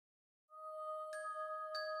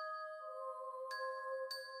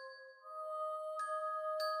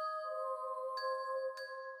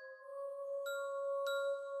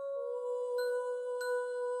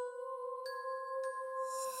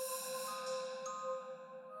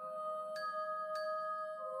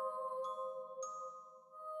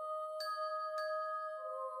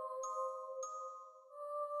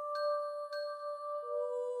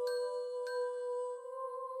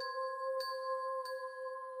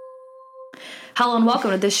Hello and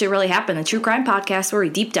welcome to This Shit Really Happened, the true crime podcast where we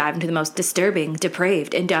deep dive into the most disturbing,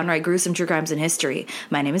 depraved, and downright gruesome true crimes in history.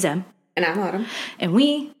 My name is Em. And I'm Autumn. And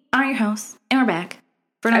we are your hosts, and we're back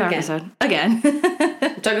for another episode. Again.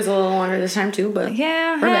 It took us a little longer this time too, but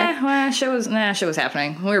yeah, we're back. Well, shit was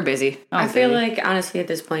happening. We were busy. I feel like, honestly, at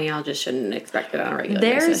this point, y'all just shouldn't expect it on a regular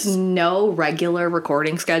basis. There's no regular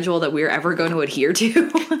recording schedule that we're ever going to adhere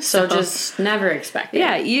to. So just never expect it.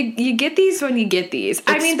 Yeah, you get these when you get these.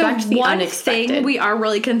 I mean, the one thing we are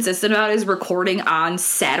really consistent about is recording on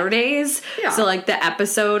Saturdays. Yeah. So, like, the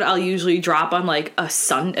episode I'll usually drop on, like, a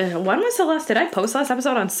Sunday. When was the last? Did I post last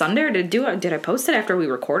episode on Sunday, or did I post it after we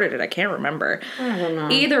recorded it? I can't remember. I don't know.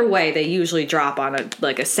 Either way, they usually drop on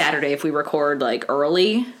a Saturday if we record, like,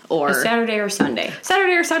 early. Or a Saturday or Sunday.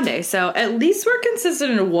 Saturday or Sunday. So at least we're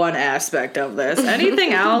consistent in one aspect of this.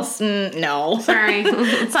 Anything else? No. Sorry.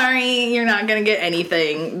 Sorry, you're not going to get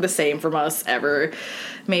anything the same from us ever.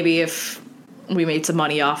 Maybe if we made some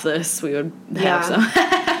money off this, we would have some.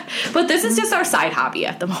 But this is just our side hobby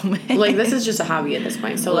at the moment. Like, this is just a hobby at this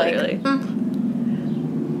point. So, literally.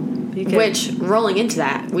 Which, rolling into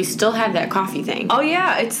that, we still have that coffee thing. Oh,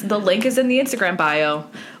 yeah. The link is in the Instagram bio.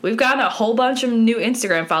 We've gotten a whole bunch of new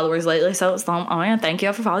Instagram followers lately, so thank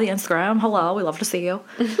you for following Instagram. Hello, we love to see you.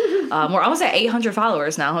 We're almost at 800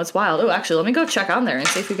 followers now. It's wild. Oh, actually, let me go check on there and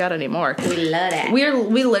see if we got any more. We love that.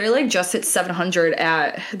 We literally just hit 700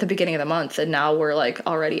 at the beginning of the month, and now we're, like,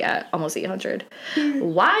 already at almost 800.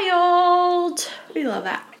 Wild. We love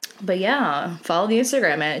that. But, yeah, follow the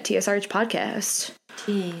Instagram at TSRH Podcast.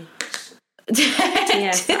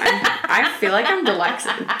 Yes, I feel like I'm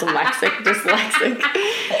dyslexic.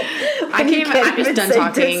 I can't even. I'm just done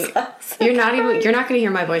talking. You're not going to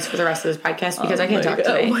hear my voice for the rest of this podcast because I can't talk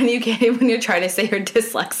today. When you're trying to say you're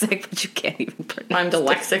dyslexic, but you can't even pronounce. I'm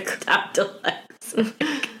dyslexic. I'm dyslexic.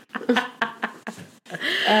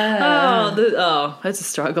 It's a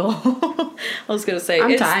struggle. I was gonna say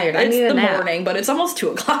I'm tired. I need it's a the nap. morning, but it's almost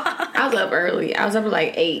 2:00. I was up early. I was up at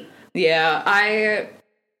like 8. Yeah, I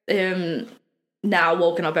am now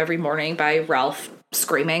woken up every morning by Ralph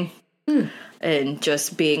screaming and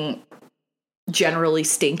just being generally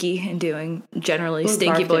stinky and doing generally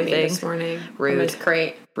stinky boy things. This morning. Rude. It's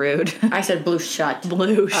great. Rude. I said blue shut.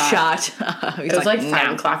 Blue shut. It was like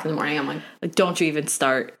 5 o'clock in the morning. I'm like, don't you even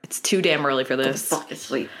start. It's too damn early for this. Go fuck to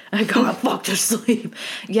sleep. I go fuck to sleep.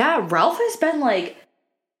 Yeah, Ralph has been like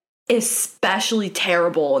especially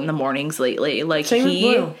terrible in the mornings lately. Like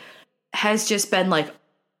he has just been like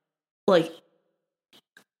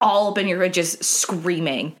all up in your head, just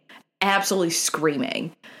screaming, absolutely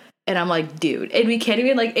screaming. And I'm like, dude, and we can't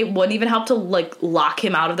even, like, it wouldn't even help to, like, lock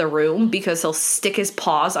him out of the room because he'll stick his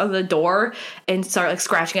paws on the door and start, like,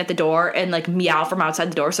 scratching at the door and, like, meow from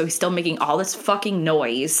outside the door. So he's still making all this fucking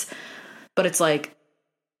noise. But it's like,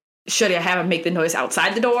 should I have him make the noise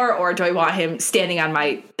outside the door, or do I want him standing on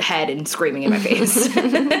my head and screaming in my face?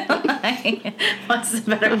 Like, what's the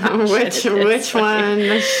better option? Which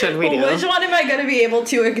one should we do? Which one am I going to be able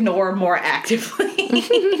to ignore more actively?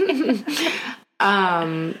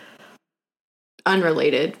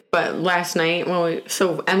 Unrelated, but last night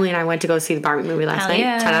so Emily and I went to go see the Barbie movie last night.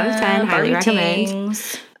 Yeah. 10 out of 10, highly recommend.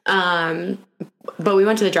 But we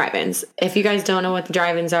went to the drive-ins. If you guys don't know what the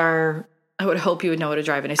drive-ins are, I would hope you would know what a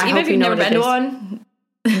drive-in is. Even if you've never been to one.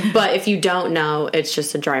 But if you don't know, it's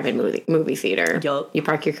just a drive-in movie theater. Yup. You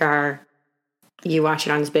park your car, you watch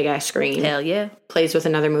it on this big-ass screen. Hell yeah. Plays with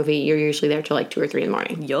another movie. You're usually there till like 2 or 3 in the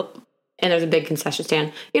morning. Yup. And there's a big concession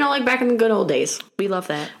stand. You know, like back in the good old days. We love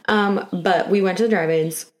that. But we went to the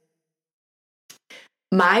drive-ins.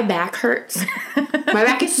 My back hurts. My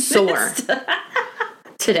back is sore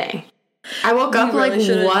today. I woke up like,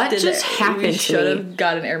 what just happened to me? We should have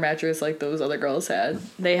got an air mattress like those other girls had.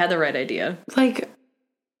 They had the right idea. Like,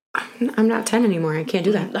 I'm not 10 anymore. I can't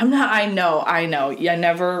do that. I'm not. I know. Yeah, I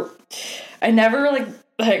never like,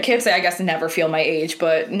 I can't say I guess never feel my age,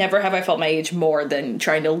 but never have I felt my age more than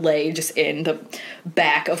trying to lay just in the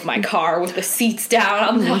back of my car with the seats down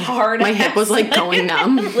on the hard. My hip was like going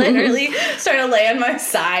numb. Literally starting to lay on my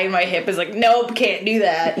side. My hip is like, nope, can't do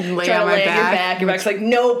that. Lay try on to my lay back. on your back. Your back's like,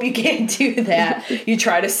 nope, you can't do that. You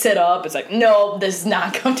try to sit up. It's like, nope, this is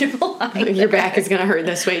not comfortable either. Your back is going to hurt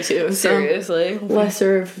this way too. Seriously. So,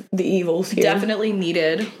 lesser of the evils here. Definitely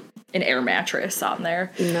needed an air mattress on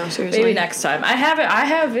there. No, seriously. Maybe next time. I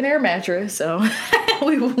have an air mattress, so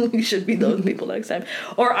we should be those people next time.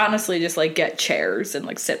 Or honestly, just like get chairs and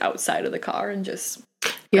like sit outside of the car and just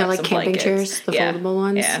like camping chairs, the foldable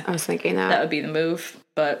ones. Yeah, I was thinking that would be the move,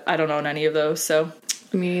 but I don't own any of those, so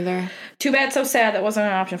me neither. Too bad, so sad that wasn't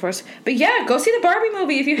an option for us. But yeah, go see the Barbie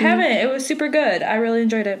movie if you haven't. It was super good. I really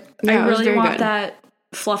enjoyed it. Yeah, I really want that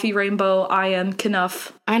Fluffy Rainbow I Am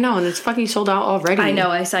Knuff. I know, and it's fucking sold out already. I know.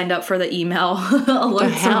 I signed up for the email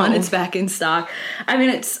alerts when it's back in stock. I mean,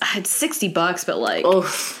 it's $60, but like,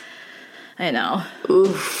 oof. I know.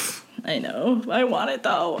 Oof. I know. I want it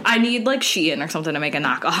though. I need like Shein or something to make a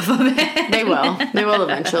knockoff of it. They will. They will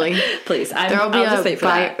eventually. Please. There'll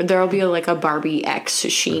be like a Barbie X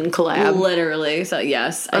Shein collab. Literally. So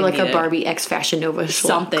yes. Or like a Barbie X Fashion Nova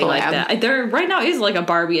something collab. like that. There right now is like a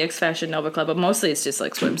Barbie X Fashion Nova club, but mostly it's just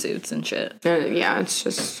like swimsuits and shit. Yeah,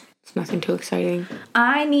 it's nothing too exciting.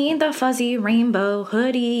 I need the fuzzy rainbow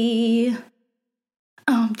hoodie.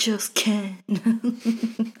 I'm just Ken.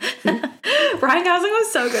 Ryan Gosling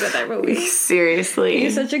was so good at that movie. Seriously.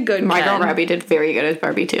 He's such a good Margot Robbie did very good as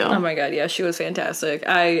Barbie, too. Oh my god, yeah, she was fantastic.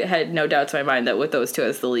 I had no doubts in my mind that with those two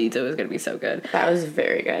as the leads, it was going to be so good. That was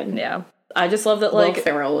very good. Yeah. I just love that, like... Will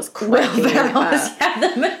Ferrell was cracking Will Ferrell was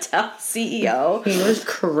the Mattel CEO. He was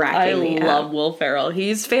cracking I love Will Ferrell.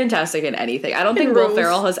 He's fantastic in anything. I don't think Will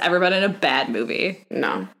Ferrell has ever been in a bad movie.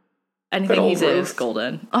 No. Anything he's in is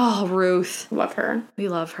golden. Oh, Ruth. Love her. We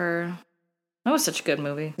love her. That was such a good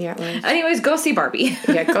movie. Yeah, it was. Anyways, go see Barbie.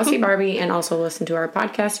 Yeah, go see Barbie and also listen to our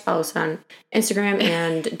podcast. Follow us on Instagram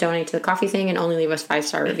and donate to the coffee thing and only leave us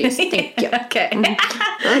 5-star reviews. Thank you. Okay.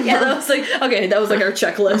 Yeah, that was like our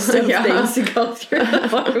checklist of things to go through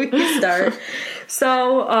before we start.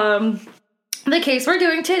 So, the case we're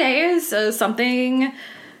doing today is something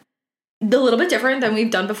a little bit different than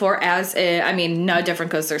we've done before, not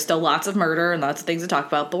different because there's still lots of murder and lots of things to talk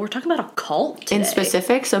about, but we're talking about a cult today. In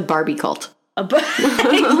specifics, a Barbie cult. Not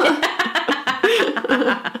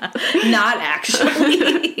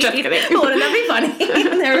actually. Just kidding. Wouldn't that be funny?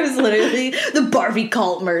 There was literally the Barbie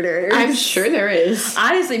cult murders. I'm sure there is.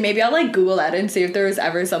 Honestly, maybe I'll like Google that and see if there was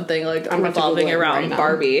ever something like revolving around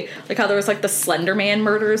Barbie. Like how there was like the Slender Man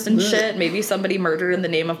murders and shit. Maybe somebody murdered in the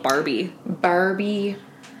name of Barbie. Barbie.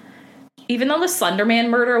 Even though the Slender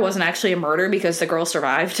Man murder wasn't actually a murder because the girl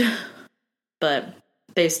survived. But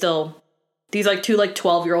they still... These, like, two,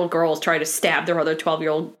 12-year-old girls tried to stab their other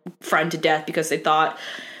 12-year-old friend to death because they thought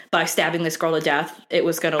by stabbing this girl to death, it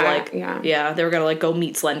was gonna, they were gonna, like, go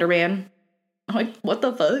meet Slender Man. I'm like, what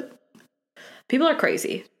the fuck? People are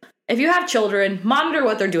crazy. If you have children, monitor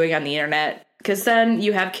what they're doing on the internet, because then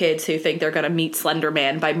you have kids who think they're gonna meet Slender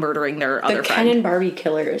Man by murdering their other friend. The Ken and Barbie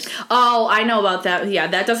killers. Oh, I know about that. Yeah,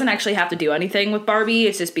 that doesn't actually have to do anything with Barbie.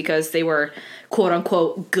 It's just because they were,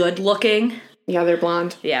 quote-unquote, good-looking. Yeah, they're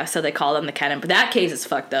blonde. Yeah, so they call them the Ken. But that case is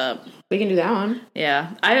fucked up. We can do that one.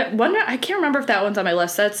 Yeah. I can't remember if that one's on my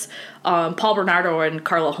list. That's Paul Bernardo and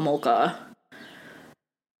Carla Homolka.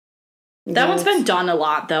 That one's been done a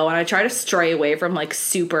lot, though, and I try to stray away from, like,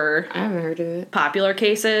 super... I haven't heard of it. ...popular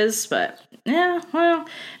cases, but, yeah, well,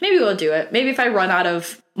 maybe we'll do it. Maybe if I run out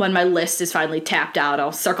of... When my list is finally tapped out,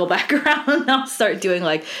 I'll circle back around and I'll start doing,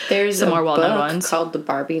 like, some more well-known ones. Called The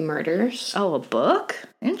Barbie Murders. Oh, a book?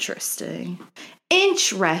 Interesting. I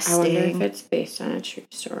wonder if it's based on a true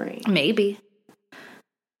story. Maybe.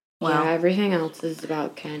 Well, yeah, everything else is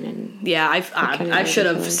about Ken and... Yeah, I should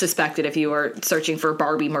have suspected if you were searching for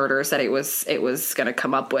Barbie murders that it was going to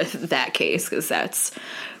come up with that case, because that's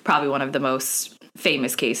probably one of the most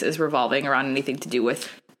famous cases revolving around anything to do with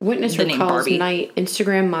Witness the name recalls Barbie. Night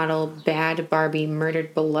Instagram model Bad Barbie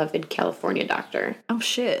murdered beloved California doctor. Oh,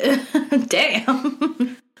 shit.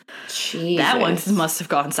 Damn. Jesus. That one must have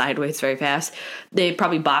gone sideways very fast. They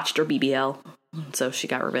probably botched her BBL. So she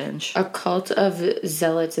got revenge. A cult of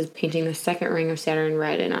zealots is painting the second ring of Saturn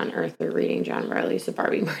red and on Earth they're reading John Riley's The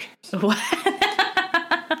Barbie Murders. What?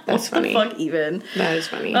 That's funny. What the fuck even? That is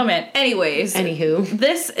funny. Oh man. Anyways. Anywho.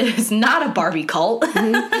 This is not a Barbie cult.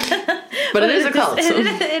 Mm-hmm. But it is a cult.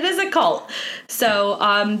 It is a cult.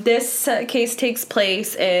 So this case takes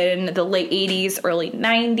place in the late 80s, early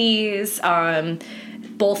 90s.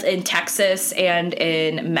 Both in Texas and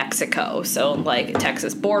in Mexico. So, like,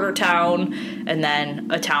 Texas border town, and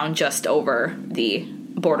then a town just over the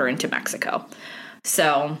border into Mexico.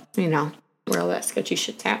 So... You know, where all that sketchy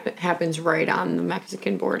shit happens right on the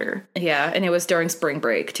Mexican border. Yeah, and it was during spring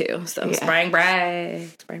break, too. So, yeah. Spring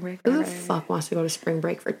break. Who the fuck wants to go to spring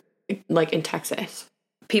break for, like, in Texas?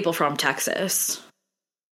 People from Texas.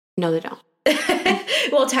 No, they don't.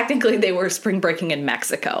 Well, technically they were spring breaking in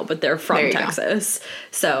Mexico, but they're from Texas. Go.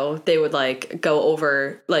 So they would like go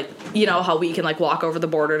over, like, you know how we can like walk over the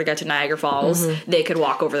border to get to Niagara Falls? Mm-hmm. They could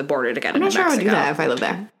walk over the border to get into Mexico. I'm not sure I would do that if I lived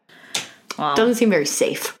there. Well, doesn't seem very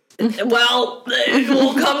safe. Well,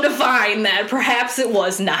 we'll come to find that perhaps it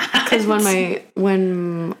was not. Because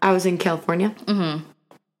when I was in California, mm-hmm.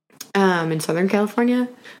 in Southern California.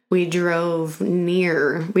 We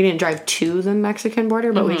didn't drive to the Mexican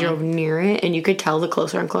border, but we drove near it, and you could tell the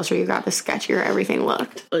closer and closer you got, the sketchier everything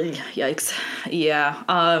looked. Yikes. Yeah.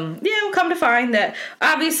 We'll come to find that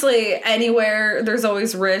obviously anywhere there's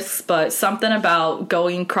always risks, but something about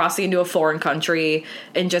crossing into a foreign country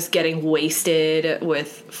and just getting wasted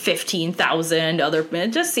with 15,000 other, it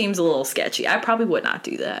just seems a little sketchy. I probably would not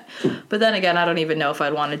do that. But then again, I don't even know if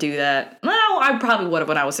I'd want to do that. No, I probably would have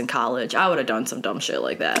when I was in college. I would have done some dumb shit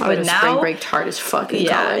like that. I would have spring braked hard as fuck in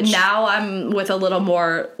college. Now I'm with a little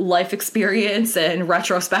more life experience and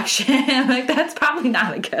retrospection. Like, that's probably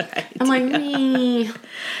not a good idea. I'm like, me.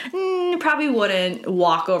 Probably wouldn't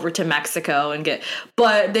walk over to Mexico and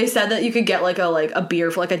but they said that you could get like a beer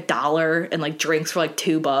for like $1 and like drinks for like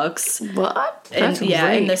 $2. What? That's great.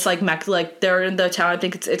 And this like they're in the town, I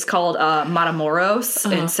think it's called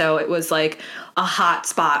Matamoros. And so it was like a hot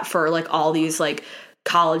spot for like all these like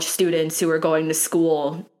college students who were going to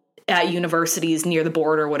school at universities near the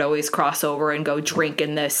border would always cross over and go drink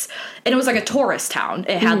in this. And it was like a tourist town.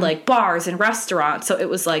 It had like bars and restaurants. So it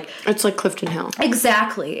was like... It's like Clifton Hill.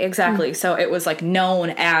 Exactly. So it was like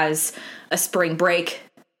known as a spring break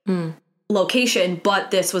location. But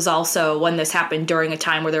this was also when this happened during a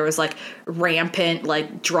time where there was like rampant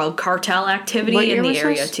like drug cartel activity in the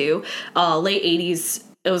area too. Late 80s.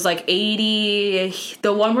 It was like 80.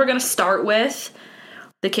 The one we're going to start with...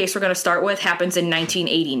 The case we're going to start with happens in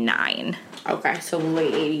 1989. Okay, so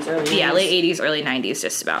late 80s, early 90s. Yeah, late 80s, early 90s,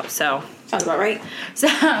 just about. So sounds about right.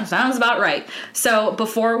 Sounds about right. So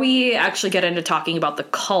before we actually get into talking about the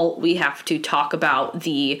cult, we have to talk about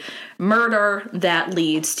the murder that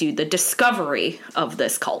leads to the discovery of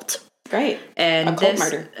this cult. Great. And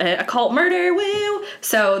a cult murder, woo!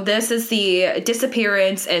 So this is the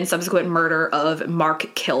disappearance and subsequent murder of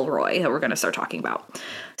Mark Kilroy that we're going to start talking about.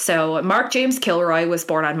 So Mark James Kilroy was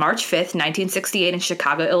born on March 5th, 1968 in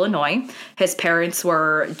Chicago, Illinois. His parents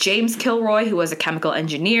were James Kilroy, who was a chemical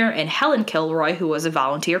engineer, and Helen Kilroy, who was a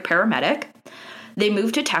volunteer paramedic. They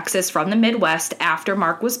moved to Texas from the Midwest after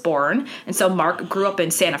Mark was born. And so Mark grew up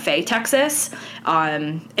in Santa Fe, Texas,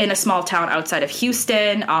 in a small town outside of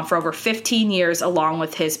Houston for over 15 years, along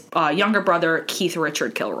with his younger brother, Keith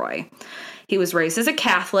Richard Kilroy. He was raised as a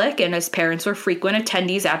Catholic, and his parents were frequent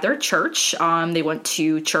attendees at their church. They went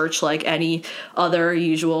to church like any other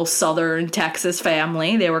usual Southern Texas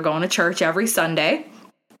family. They were going to church every Sunday.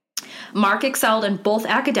 Mark excelled in both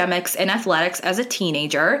academics and athletics as a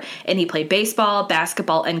teenager, and he played baseball,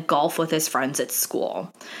 basketball, and golf with his friends at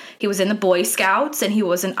school. He was in the Boy Scouts, and he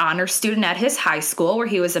was an honor student at his high school, where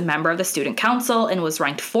he was a member of the student council and was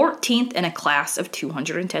ranked 14th in a class of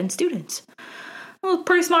 210 students. Well,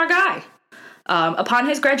 pretty smart guy. Upon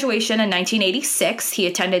his graduation in 1986, he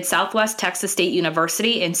attended Southwest Texas State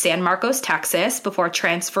University in San Marcos, Texas, before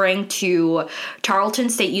transferring to Tarleton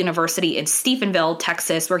State University in Stephenville,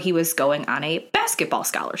 Texas, where he was going on a basketball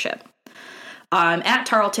scholarship. At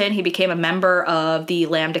Tarleton, he became a member of the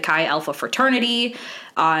Lambda Chi Alpha fraternity.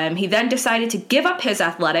 He then decided to give up his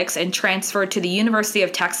athletics and transfer to the University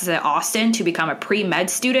of Texas at Austin to become a pre-med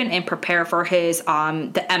student and prepare for his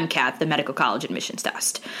the MCAT, the Medical College Admissions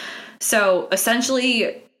Test. So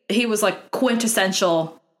essentially, he was like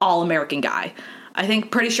quintessential all-American guy. I think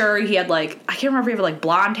pretty sure he had like, I can't remember if he had like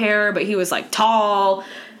blonde hair, but he was like tall,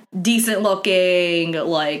 decent looking,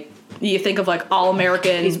 like you think of like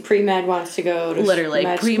all-American. He's pre-med, wants to go to literally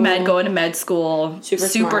med pre-med, school. going to med school,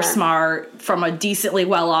 super smart, from a decently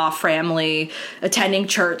well-off family, attending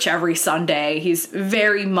church every Sunday. He's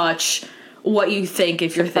very much what you think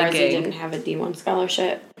if you're thinking. He didn't have a D1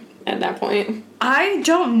 scholarship at that point. I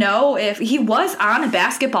don't know if he was on a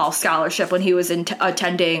basketball scholarship when he was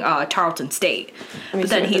attending Tarleton State, but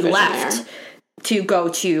then he left to go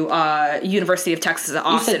to University of Texas at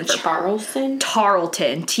Austin. You said Charleston?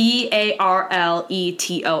 Tarleton,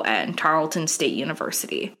 Tarleton, Tarleton State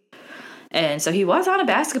University. And so he was on a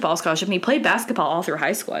basketball scholarship, and he played basketball all through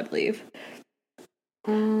high school, I believe.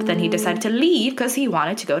 But then he decided to leave because he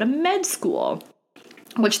wanted to go to med school.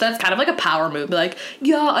 Which that's kind of like a power move. Like,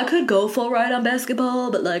 yeah, I could go full ride on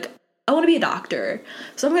basketball, but like, I want to be a doctor.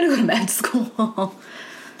 So I'm going to go to med school.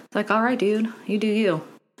 It's like, all right, dude, you do you.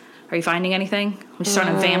 Are you finding anything? I'm just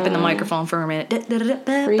trying to vamp in the microphone for a minute.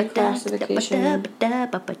 Reclassification.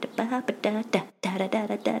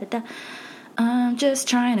 I'm just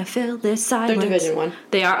trying to fill this silence. They're Division 1.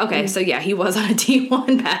 They are? Okay, so yeah, he was on a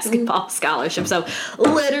D1 basketball scholarship. So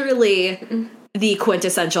literally the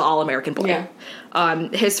quintessential all-American boy. Yeah.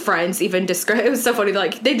 His friends even described, it was so funny,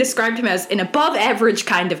 like, they described him as an above-average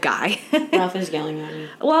kind of guy. Ralph is yelling at me.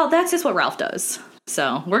 Well, that's just what Ralph does.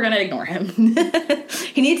 So we're going to ignore him.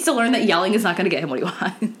 He needs to learn that yelling is not going to get him what he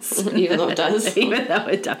wants. Even though it does. Even though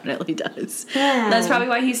it definitely does. Yeah. That's probably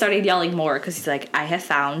why he started yelling more, because he's like, I have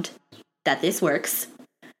found that this works,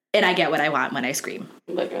 and I get what I want when I scream.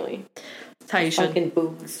 Literally. That's how you should. Fucking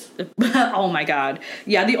boobs. Oh my god.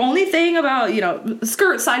 Yeah, the only thing about,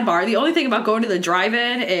 sidebar, the only thing about going to the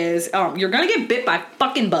drive-in is you're going to get bit by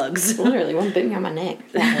fucking bugs. Literally, one bit me on my neck.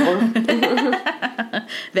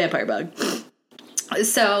 Vampire bug.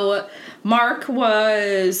 So, Mark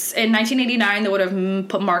was, in 1989, that would have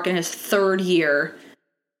put Mark in his third year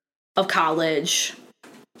of college.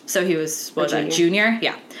 So he was, junior?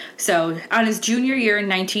 Yeah. So on his junior year in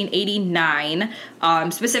 1989,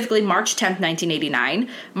 specifically March 10th, 1989,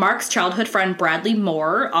 Mark's childhood friend Bradley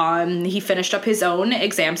Moore, he finished up his own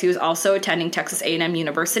exams. He was also attending Texas A&M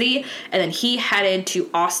University, and then he headed to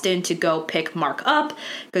Austin to go pick Mark up,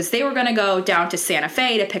 because they were going to go down to Santa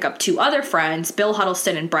Fe to pick up two other friends, Bill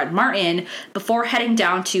Huddleston and Brett Martin, before heading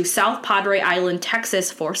down to South Padre Island,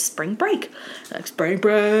 Texas for spring break. Like, spring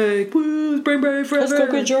break, woo, spring break forever. Let's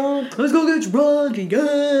go get drunk. Let's go get drunk,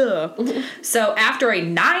 yeah. So after a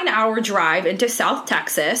 9-hour drive into South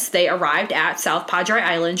Texas, they arrived at South Padre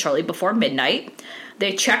Island shortly before midnight.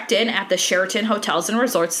 They checked in at the Sheraton Hotels and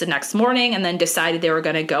Resorts the next morning, and then decided they were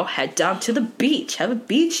going to go head down to the beach, have a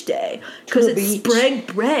beach day, because it's spring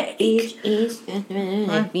break. Beach is Nicki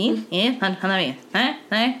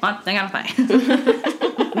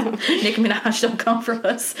Minaj, don't come for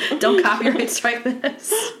us. Don't copyright strike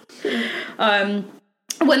this.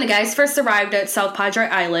 When the guys first arrived at South Padre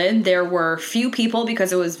Island, there were few people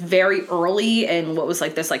because it was very early in what was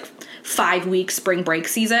this 5-week spring break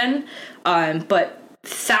season. But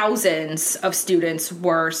thousands of students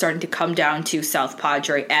were starting to come down to South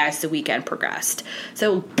Padre as the weekend progressed.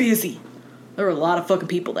 So busy. There were a lot of fucking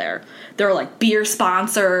people there. There were beer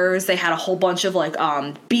sponsors. They had a whole bunch of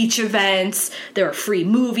beach events. There were free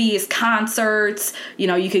movies, concerts.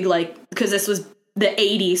 You could because this was the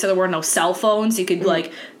 80s, so there were no cell phones. You could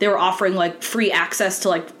they were offering free access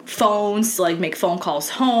to phones to make phone calls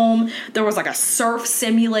home. There was a surf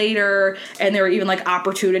simulator, and there were even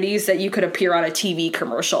opportunities that you could appear on a TV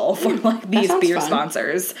commercial for these beer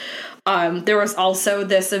sponsors. There was also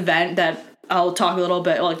this event that I'll talk a little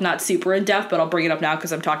bit, not super in depth, but I'll bring it up now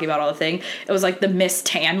because I'm talking about all the thing. It was the Miss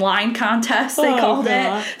Tan Line contest, they called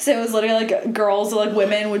it. So it was literally girls,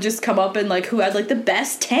 women would just come up and who had the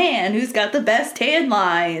best tan, who's got the best tan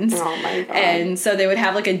lines. Oh my god. And so they would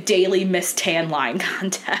have a daily Miss Tan Line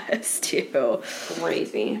contest too.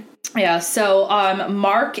 Crazy. Yeah, so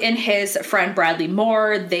Mark and his friend Bradley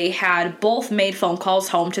Moore, they had both made phone calls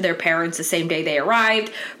home to their parents the same day they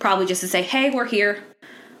arrived, probably just to say, hey, we're here.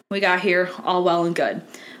 We got here, all well and good.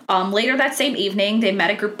 Later that same evening, they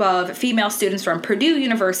met a group of female students from Purdue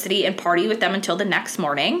University and partied with them until the next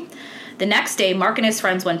morning. The next day, Mark and his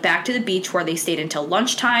friends went back to the beach where they stayed until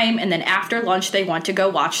lunchtime, and then after lunch, they went to go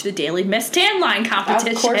watch the daily Miss Tan Line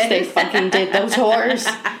competition. Of course they fucking did, those whores.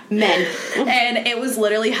 Men. And it was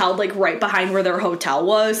literally held, right behind where their hotel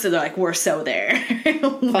was, so they're we're so there.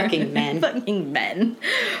 Fucking men. Fucking men.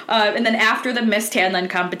 And then after the Miss Tan Line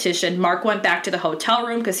competition, Mark went back to the hotel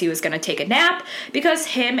room because he was going to take a nap, because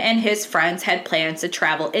him and his friends had plans to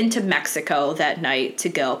travel into Mexico that night to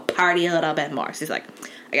go party a little bit more. So he's like,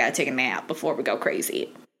 I gotta take a nap before we go crazy.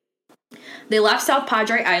 They left South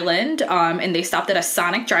Padre Island, and they stopped at a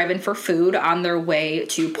Sonic drive-in for food on their way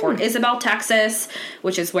to Port Isabel, Texas,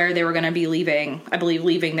 which is where they were going to be leaving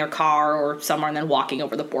their car or somewhere and then walking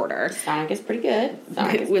over the border. Sonic is pretty good.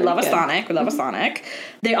 We love a Sonic.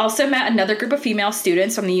 They also met another group of female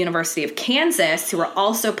students from the University of Kansas who were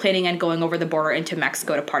also planning on going over the border into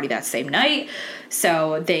Mexico to party that same night.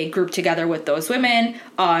 So they grouped together with those women,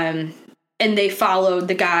 and they followed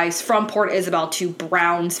the guys from Port Isabel to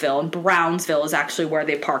Brownsville. And Brownsville is actually where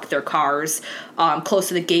they parked their cars, close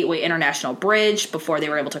to the Gateway International Bridge, before they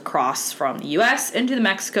were able to cross from the U.S. into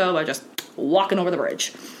Mexico by just walking over the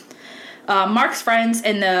bridge. Mark's friends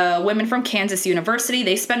and the women from Kansas University,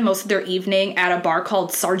 they spent most of their evening at a bar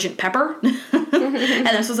called Sergeant Pepper. And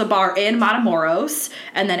this was a bar in Matamoros.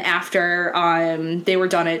 And then after they were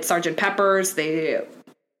done at Sergeant Pepper's, they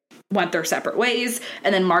went their separate ways,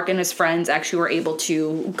 and then Mark and his friends actually were able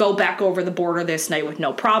to go back over the border this night with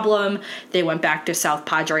no problem. They went back to South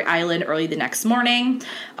Padre Island early the next morning,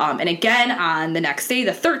 and again on the next day,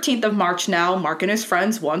 the 13th of March now, Mark and his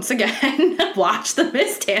friends once again watched the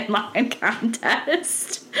Miss Tan Line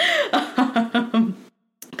contest.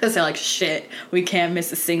 Because they're like, shit, we can't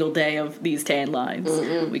miss a single day of these tan lines.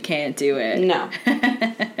 We can't do it. No.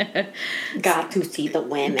 Got to see the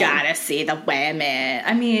women. Gotta see the women.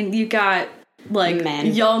 I mean, you got like men.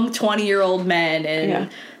 young 20-year-old men,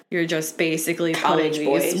 and you're just basically College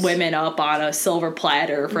putting these boys. women up on a silver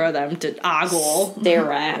platter for them to ogle.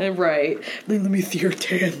 Stare at. Right. Let me see your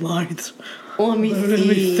tan lines. Let me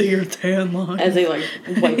see your tan lines. as they like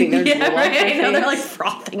wiping their drool off right. their I know, they're like face.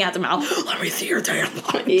 frothing at the mouth. Let me see your tan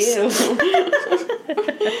lines.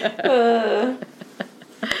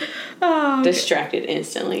 Ew. Distracted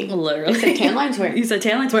instantly. Literally. He said tan lines where? He said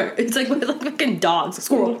tan lines where? It's like fucking dogs. A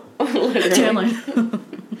squirrel. Literally. Tan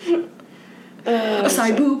line. A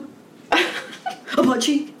side boob. A butt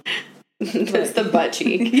cheek. That's the butt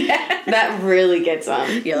cheek. Yeah. That really gets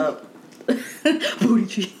them. Yup. Booty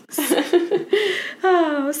cheeks.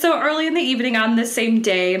 Oh, so early in the evening on this same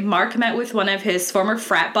day, Mark met with one of his former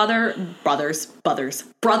frat brothers.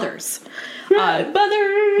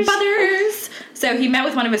 So he met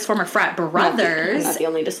with one of his former frat brothers. I'm not the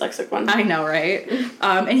only dyslexic one. I know, right?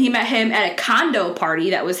 And he met him at a condo party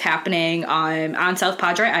that was happening on South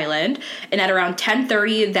Padre Island. And at around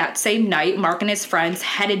 10:30 that same night, Mark and his friends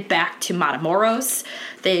headed back to Matamoros.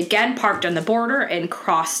 They again parked on the border and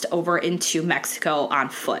crossed over into Mexico on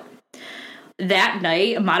foot. That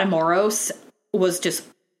night, Matamoros was just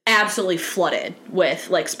absolutely flooded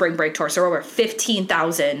with like spring break tourists. There were over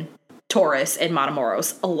 15,000 tourists in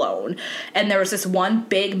Matamoros alone. And there was this one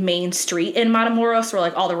big main street in Matamoros where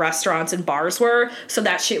like all the restaurants and bars were. So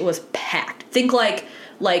that shit was packed. Think like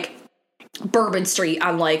Bourbon Street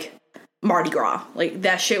on like Mardi Gras. Like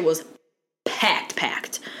that shit was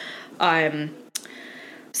packed.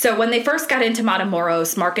 So when they first got into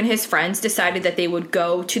Matamoros, Mark and his friends decided that they would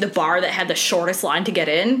go to the bar that had the shortest line to get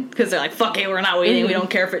in, because they're like, fuck it, we're not waiting. We don't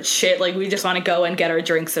care if it's shit. Like, we just want to go and get our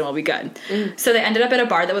drinks and we'll be good. So they ended up at a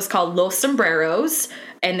bar that was called Los Sombreros,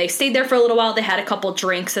 and they stayed there for a little while. They had a couple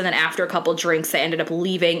drinks, and then after a couple drinks, they ended up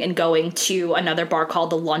leaving and going to another bar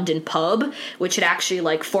called the London Pub, which had actually,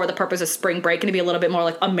 like, for the purpose of spring break and to be a little bit more,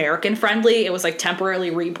 like, American-friendly, it was, like,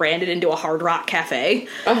 temporarily rebranded into a Hard Rock Cafe.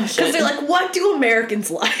 Oh, Because shit. they're like, what do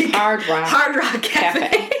Americans like? Hard Rock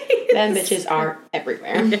Cafe. Them bitches are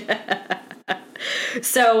everywhere.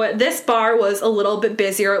 So this bar was a little bit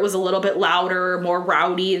busier. It was a little bit louder, more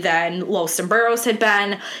rowdy than Los Sombreros had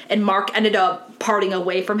been. And Mark ended up parting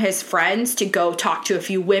away from his friends to go talk to a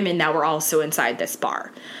few women that were also inside this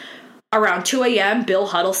bar. Around 2 a.m., Bill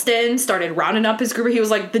Huddleston started rounding up his group. He was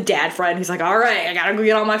like the dad friend. He's like, all right, I gotta go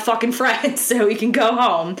get all my fucking friends so we can go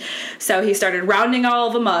home. So he started rounding all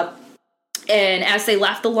of them up. And as they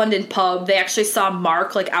left the London pub, they actually saw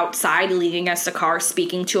Mark, like, outside leaning against a car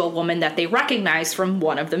speaking to a woman that they recognized from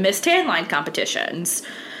one of the Miss Tan Line competitions.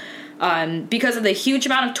 Because of the huge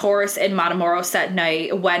amount of tourists in Matamoros that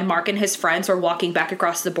night, when Mark and his friends were walking back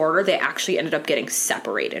across the border, they actually ended up getting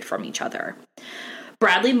separated from each other.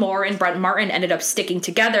 Bradley Moore and Brent Martin ended up sticking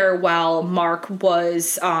together while Mark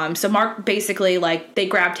was, so Mark basically, like, they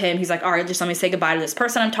grabbed him. He's like, all right, just let me say goodbye to this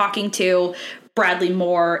person I'm talking to. Bradley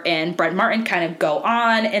Moore and Brent Martin kind of go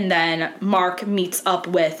on, and then Mark meets up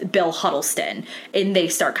with Bill Huddleston, and they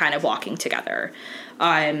start kind of walking together.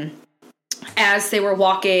 As they were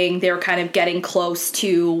walking, they were kind of getting close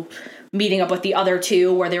to meeting up with the other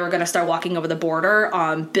two, where they were going to start walking over the border.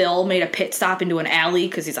 Bill made a pit stop into an alley,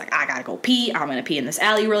 because he's like, I gotta go pee. I'm going to pee in this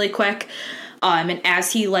alley really quick. And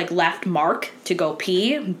as he, like, left Mark to go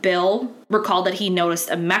pee, Bill recalled that he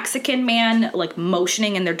noticed a Mexican man, like,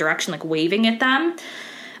 motioning in their direction, like, waving at them.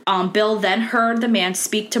 Bill then heard the man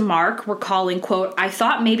speak to Mark, recalling, quote, I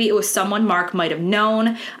thought maybe it was someone Mark might have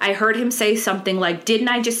known. I heard him say something like, didn't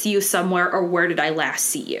I just see you somewhere, or where did I last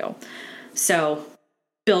see you? So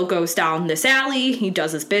Bill goes down this alley, he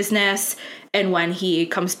does his business, and when he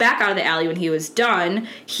comes back out of the alley when he was done,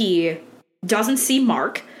 he doesn't see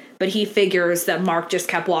Mark, but he figures that Mark just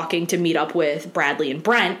kept walking to meet up with Bradley and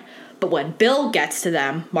Brent. But when Bill gets to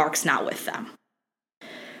them, Mark's not with them.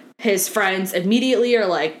 His friends immediately are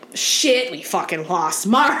like, shit, we fucking lost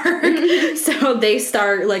Mark. So they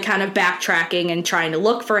start, like, kind of backtracking and trying to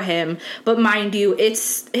look for him. But mind you,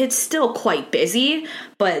 it's still quite busy.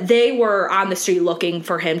 But they were on the street looking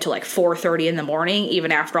for him till like 4:30 in the morning,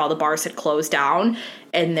 even after all the bars had closed down.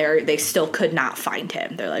 And they still could not find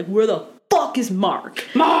him. They're like, where the fuck is Mark?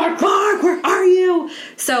 Mark, where are you?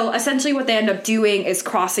 So essentially what they end up doing is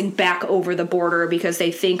crossing back over the border, because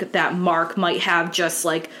they think that Mark might have just,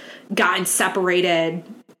 like, gotten separated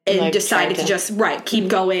and, like, decided to just keep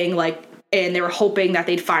going, like, and they were hoping that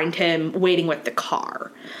they'd find him waiting with the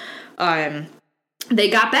car. They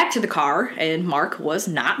got back to the car and Mark was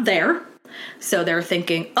not there. So they're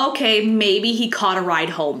thinking, okay, maybe he caught a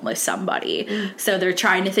ride home with somebody. So they're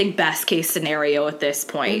trying to think best case scenario at this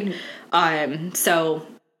point. So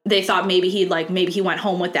they thought maybe he went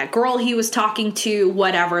home with that girl he was talking to,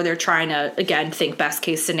 whatever. They're trying to, again, think best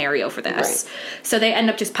case scenario for this. Right. So they end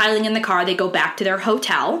up just piling in the car. They go back to their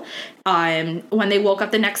hotel. When they woke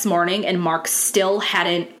up the next morning and Mark still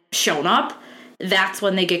hadn't shown up, that's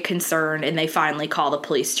when they get concerned and they finally call the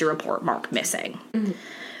police to report Mark missing. Mm-hmm.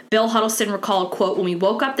 Bill Huddleston recalled, quote, "When we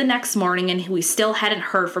woke up the next morning and we still hadn't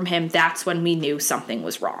heard from him, that's when we knew something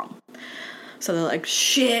was wrong." So they're like,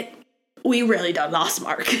 shit, we really done lost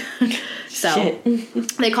Mark. So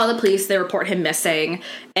they call the police, they report him missing.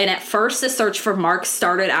 And at first, the search for Mark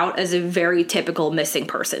started out as a very typical missing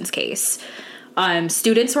persons case.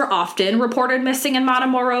 Students were often reported missing in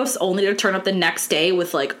Matamoros, only to turn up the next day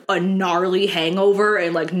with, like, a gnarly hangover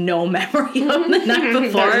and, like, no memory of the night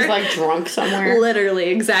before. They're just, like, drunk somewhere. Literally,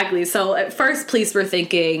 exactly. So at first, police were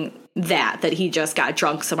thinking that he just got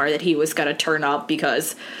drunk somewhere, that he was going to turn up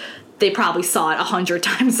because they probably saw it 100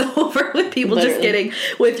 times over with people just getting,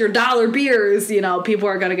 with your dollar beers, you know, people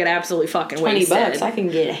are going to get absolutely fucking wasted. $20, I can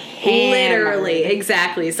get a hammered. Literally,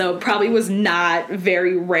 exactly. So it probably was not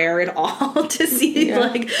very rare at all to see,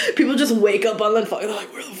 like, people just wake up on the phone, they're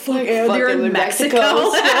like, where the fuck are you? You're in Mexico.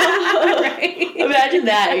 Right? Imagine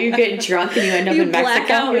that. You get drunk and you end up in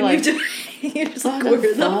Mexico. You're like, you're just like, where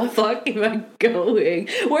the fuck am I going?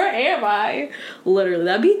 Where am I? Literally,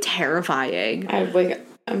 that'd be terrifying. I'd wake up.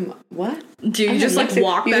 What? Do you just, like,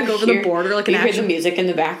 walk back over the border like an action? You hear the music in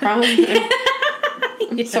the background?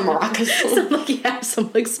 Some maracas.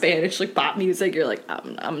 Some Spanish, like, pop music. You're like, I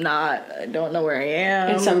don't know where I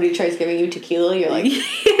am. And somebody tries giving you tequila, you're like...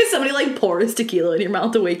 Somebody, like, pours tequila in your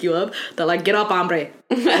mouth to wake you up. They're like, get up, hombre.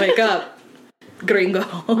 Wake up. Gringo.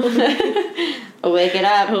 Wake it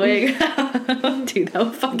up. Wake up. Dude, that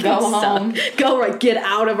would fucking Go home. Go, get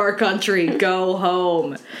out of our country. Go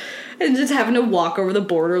home. And just having to walk over the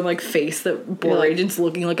border and, like, face the border agents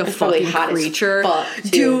looking like a fucking creature.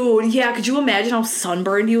 Dude, yeah, could you imagine how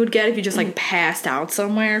sunburned you would get if you just, like, passed out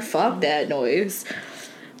somewhere? Fuck that noise.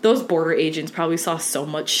 Those border agents probably saw so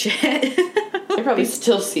much shit. They probably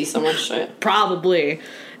still see so much shit. Probably.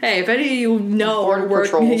 Hey, if any of you know border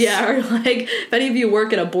patrols. Yeah, or, like, if any of you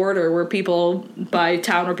work at a border where people, by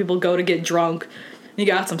town where people go to get drunk, you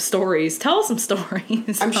got some stories, tell us some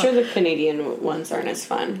stories. I'm sure the Canadian ones aren't as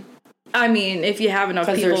fun. I mean, if you have enough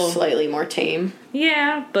people... Because they're slightly more tame.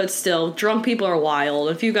 Yeah, but still, drunk people are wild.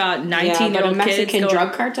 If you got 19-year-old kids... a Mexican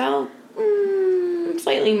drug cartel?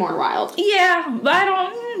 Slightly more wild. Yeah, but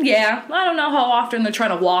I don't know how often they're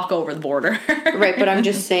trying to walk over the border. Right, but I'm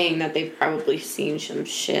just saying that they've probably seen some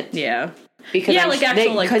shit. Yeah. Because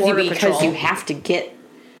border patrol. You have to get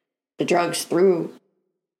the drugs through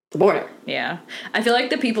the border. Yeah. I feel like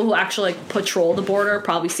the people who actually, like, patrol the border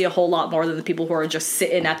probably see a whole lot more than the people who are just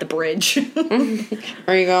sitting at the bridge. Where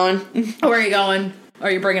are you going? Where are you going?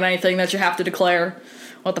 Are you bringing anything that you have to declare?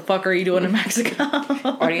 What the fuck are you doing in Mexico?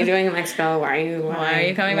 What are you doing in Mexico? Why are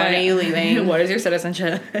you coming back? Why are you leaving? What is your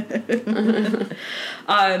citizenship?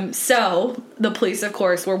 So the police, of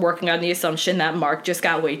course, were working on the assumption that Mark just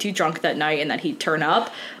got way too drunk that night and that he'd turn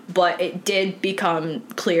up. But it did become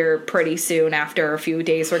clear pretty soon after a few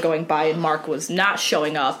days were going by and Mark was not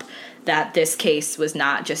showing up that this case was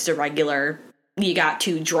not just a regular, you got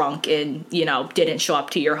too drunk and, you know, didn't show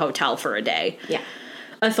up to your hotel for a day. Yeah.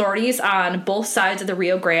 Authorities on both sides of the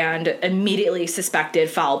Rio Grande immediately suspected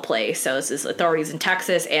foul play. So this is authorities in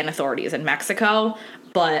Texas and authorities in Mexico.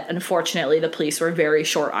 But unfortunately, the police were very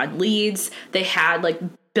short on leads. They had, like,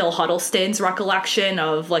 Bill Huddleston's recollection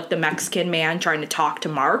of, like, the Mexican man trying to talk to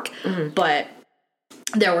Mark. Mm-hmm. But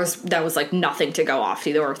there was like, nothing to go off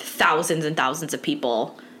to. There were thousands and thousands of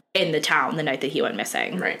people in the town the night that he went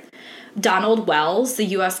missing. Right. Donald Wells, the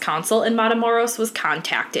U.S. consul in Matamoros, was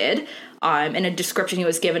contacted. In a description, he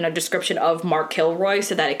was given a description of Mark Kilroy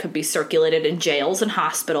so that it could be circulated in jails and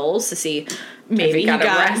hospitals to see maybe he got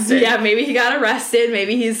arrested. Yeah, maybe he got arrested.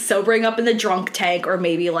 Maybe he's sobering up in the drunk tank, or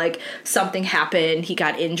maybe, like, something happened. He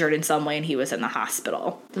got injured in some way and he was in the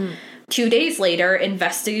hospital. 2 days later,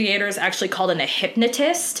 investigators actually called in a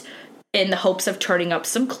hypnotist in the hopes of turning up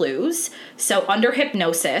some clues. So under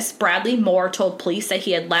hypnosis, Bradley Moore told police that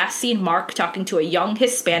he had last seen Mark talking to a young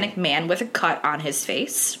Hispanic man with a cut on his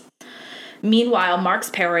face. Meanwhile, Mark's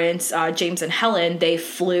parents, James and Helen, they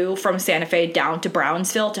flew from Santa Fe down to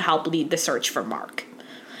Brownsville to help lead the search for Mark.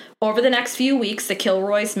 Over the next few weeks, the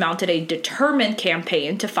Kilroys mounted a determined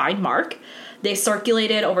campaign to find Mark. They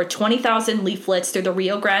circulated over 20,000 leaflets through the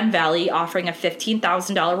Rio Grande Valley, offering a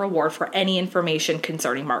 $15,000 reward for any information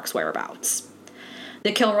concerning Mark's whereabouts.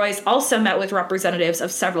 The Kilroys also met with representatives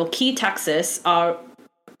of several key Texas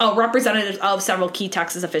representatives of several key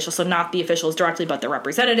Texas officials, so not the officials directly, but the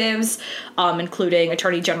representatives, including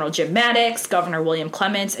Attorney General Jim Maddox, Governor William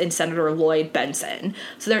Clements, and Senator Lloyd Benson.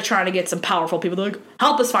 So they're trying to get some powerful people to like,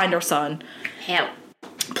 help us find our son. Help.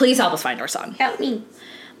 Please help us find our son. Help me.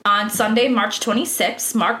 On Sunday, March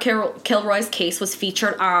 26th, Mark Kilroy's case was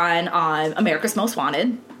featured on America's Most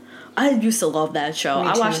Wanted. I used to love that show.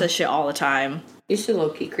 I watched that shit all the time. Used to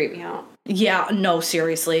low-key creep me out. Yeah, no,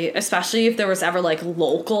 seriously. Especially if there was ever, like,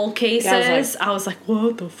 local cases. Yeah, I was like,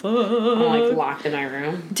 what the fuck? I'm, like, locked in my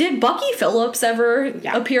room. Did Bucky Phillips ever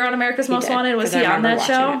appear on America's Most Wanted? Was he on that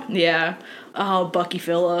show? Yeah. Oh, Bucky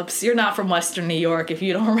Phillips. You're not from Western New York if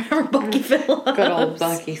you don't remember Bucky Phillips. Good old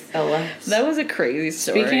Bucky Phillips. That was a crazy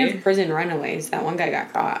story. Speaking of prison runaways, that one guy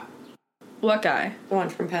got caught. What guy? The one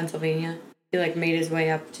from Pennsylvania. He, like, made his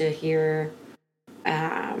way up to here.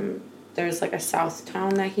 There's, like, a south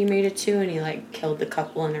town that he made it to, and he, like, killed the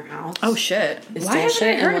couple in their house. Oh, shit. Why haven't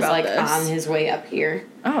I heard about this? On his way up here.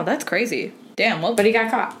 Oh, that's crazy. Damn, well. But he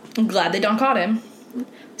got caught. I'm glad they done caught him.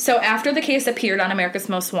 So after the case appeared on America's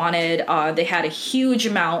Most Wanted, they had a huge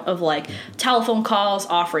amount of, like, telephone calls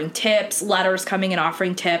offering tips, letters coming and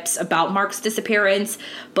offering tips about Mark's disappearance,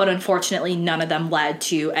 but unfortunately none of them led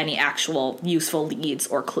to any actual useful leads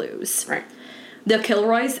or clues. Right. The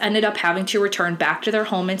Kilroys ended up having to return back to their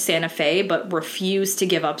home in Santa Fe, but refused to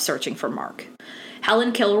give up searching for Mark.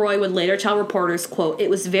 Helen Kilroy would later tell reporters, quote, "It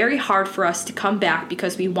was very hard for us to come back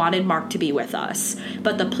because we wanted Mark to be with us,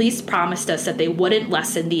 but the police promised us that they wouldn't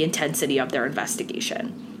lessen the intensity of their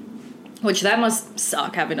investigation." Which, that must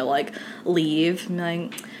suck, having to, like, leave.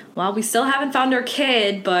 Like, well, we still haven't found our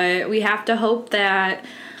kid, but we have to hope that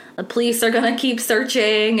the police are gonna keep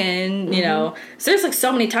searching, and, you know, so there's, like,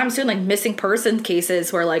 so many times too, like, missing person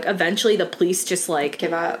cases where, like, eventually the police just, like,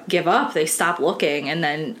 give up, they stop looking, and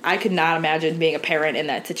then I could not imagine being a parent in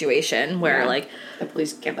that situation where, like, the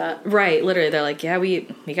police give up. Right, literally, they're like, yeah, we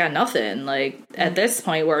got nothing, like, at this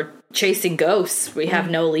point, we're chasing ghosts, we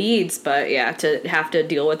have no leads, but, yeah, to have to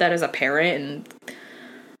deal with that as a parent and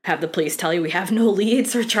have the police tell you we have no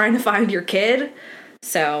leads, or trying to find your kid,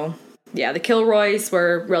 so... Yeah, the Kilroys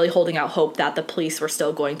were really holding out hope that the police were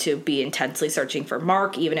still going to be intensely searching for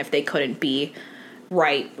Mark, even if they couldn't be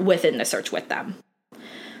right within the search with them.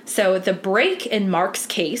 So the break in Mark's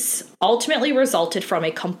case ultimately resulted from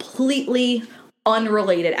a completely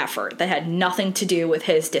unrelated effort that had nothing to do with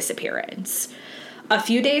his disappearance. A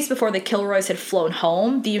few days before the Kilroys had flown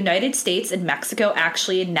home, the United States and Mexico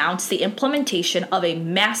actually announced the implementation of a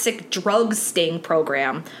massive drug sting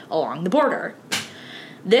program along the border.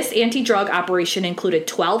 This anti-drug operation included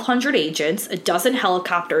 1,200 agents, a dozen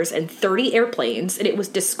helicopters, and 30 airplanes, and it was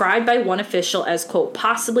described by one official as, quote,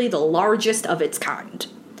 possibly the largest of its kind.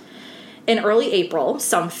 In early April,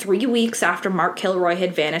 some 3 weeks after Mark Kilroy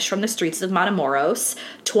had vanished from the streets of Matamoros,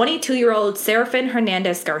 22-year-old Serafin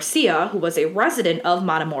Hernandez Garcia, who was a resident of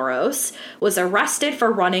Matamoros, was arrested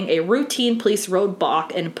for running a routine police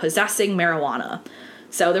roadblock and possessing marijuana.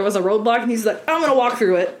 So there was a roadblock, and he's like, I'm going to walk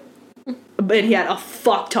through it. But he had a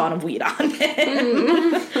fuck ton of weed on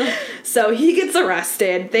him. So he gets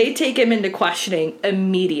arrested. They take him into questioning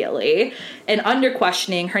immediately. And under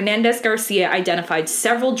questioning, Hernandez Garcia identified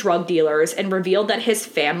several drug dealers and revealed that his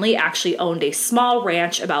family actually owned a small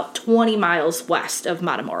ranch about 20 miles west of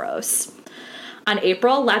Matamoros. On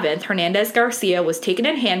April 11th, Hernandez Garcia was taken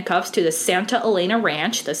in handcuffs to the Santa Elena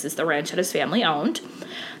Ranch. This is the ranch that his family owned.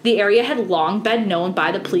 The area had long been known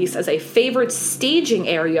by the police as a favored staging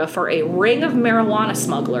area for a ring of marijuana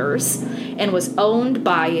smugglers and was owned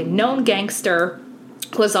by a known gangster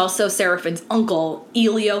who was also Serafin's uncle,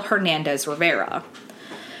 Elio Hernandez Rivera.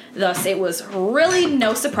 Thus, it was really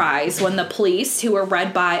no surprise when the police, who were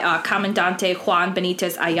led by Comandante Juan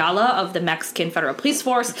Benitez Ayala of the Mexican Federal Police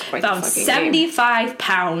Force, found 75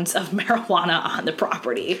 pounds of marijuana on the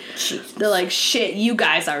property. Jeez. They're like, shit, you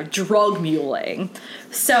guys are drug muling.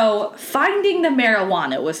 So, finding the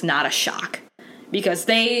marijuana was not a shock, because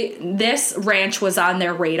this ranch was on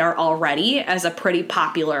their radar already as a pretty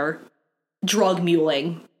popular drug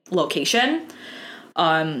muling location.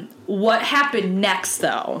 What happened next,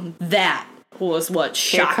 though, that was what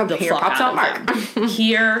shocked the fuck out of him.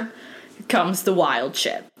 Here comes the wild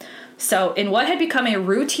shit. So, in what had become a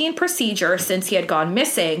routine procedure since he had gone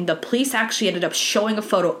missing, the police actually ended up showing a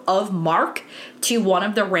photo of Mark to one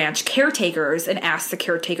of the ranch caretakers and asked the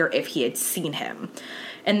caretaker if he had seen him.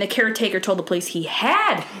 And the caretaker told the police he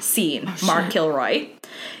had seen Mark Kilroy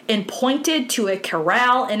and pointed to a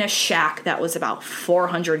corral in a shack that was about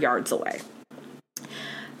 400 yards away.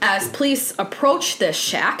 As police approached this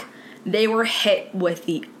shack, they were hit with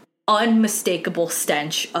the unmistakable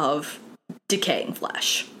stench of decaying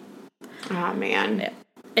flesh. Oh, man. Yeah.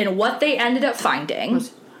 And what they ended up finding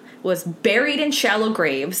was buried in shallow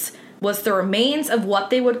graves was the remains of what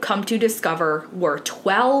they would come to discover were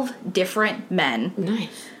 12 different men.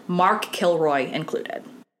 Nice. Mark Kilroy included.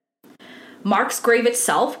 Mark's grave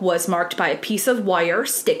itself was marked by a piece of wire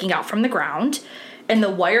sticking out from the ground, and the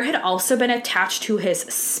wire had also been attached to his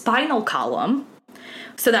spinal column,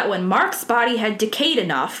 so that when Mark's body had decayed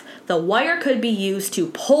enough, the wire could be used to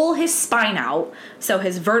pull his spine out so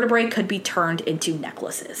his vertebrae could be turned into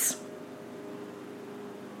necklaces.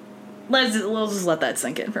 Let's just let that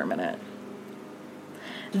sink in for a minute.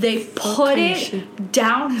 They put it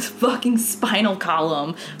down his fucking spinal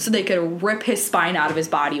column so they could rip his spine out of his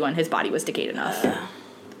body when his body was decayed enough.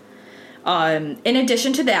 In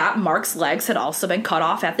addition to that, Mark's legs had also been cut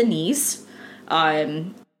off at the knees.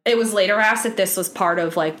 It was later asked if this was part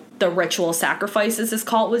of, like, the ritual sacrifices this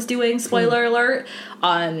cult was doing, spoiler alert.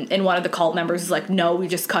 And one of the cult members was like, no, we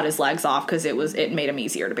just cut his legs off because it made him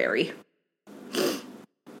easier to bury.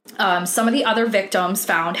 Some of the other victims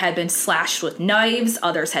found had been slashed with knives,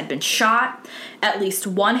 others had been shot, at least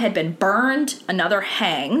one had been burned, another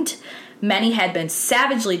hanged. Many had been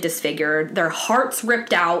savagely disfigured, their hearts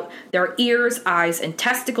ripped out, their ears, eyes, and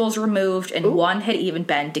testicles removed, and one had even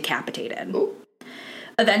been decapitated.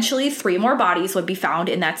 Eventually, 3 more bodies would be found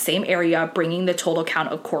in that same area, bringing the total count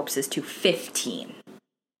of corpses to 15.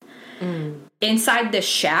 Inside this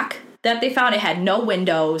shack that they found, it had no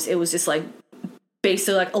windows. It was just, like,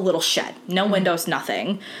 basically like a little shed. No windows,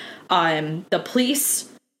 nothing. The police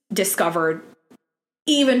discovered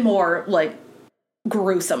even more, like,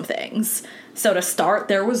 gruesome things. So to start,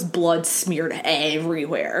 there was blood smeared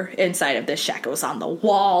everywhere inside of this shack. It was on the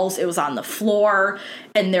walls, it was on the floor,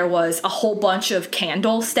 and there was a whole bunch of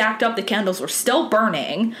candles stacked up. The candles were still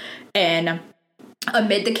burning, and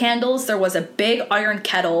amid the candles, there was a big iron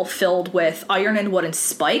kettle filled with iron and wooden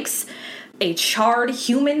spikes, a charred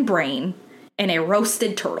human brain, and a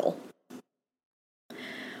roasted turtle.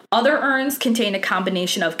 Other urns contained a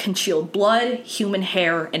combination of congealed blood, human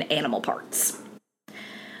hair, and animal parts.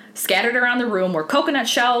 Scattered around the room were coconut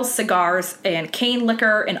shells, cigars, and cane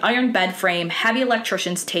liquor, an iron bed frame, heavy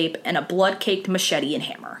electrician's tape, and a blood-caked machete and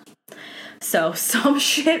hammer. So some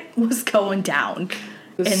shit was going down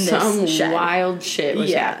in this shed. Some wild shit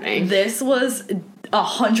was happening. This was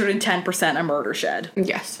 110% a murder shed.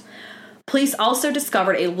 Yes. Police also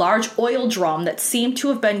discovered a large oil drum that seemed to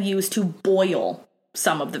have been used to boil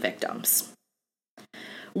some of the victims.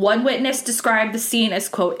 One witness described the scene as,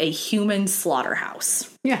 quote, a human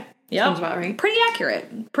slaughterhouse. Yeah. Yep. Sounds about right. Pretty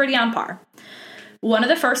accurate. Pretty on par. One of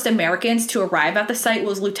the first Americans to arrive at the site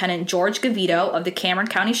was Lieutenant George Gavito of the Cameron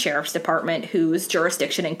County Sheriff's Department, whose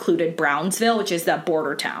jurisdiction included Brownsville, which is that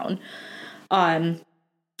border town.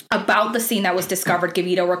 About the scene that was discovered,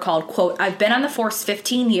 Gavito recalled, quote, I've been on the force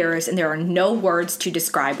 15 years, and there are no words to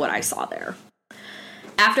describe what I saw there.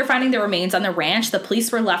 After finding the remains on the ranch, the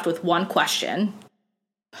police were left with one question.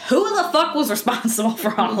 Who the fuck was responsible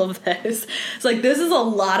for all of this? It's like, this is a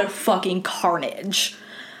lot of fucking carnage.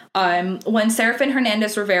 When Serafin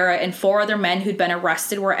Hernandez Rivera and 4 other men who'd been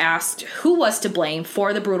arrested were asked who was to blame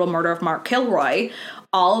for the brutal murder of Mark Kilroy,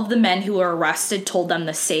 all of the men who were arrested told them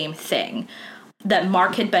the same thing. That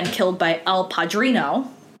Mark had been killed by El Padrino,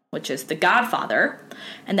 which is the Godfather,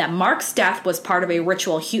 and that Mark's death was part of a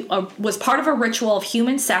ritual of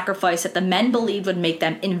human sacrifice that the men believed would make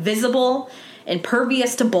them invisible,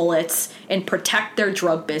 impervious to bullets, and protect their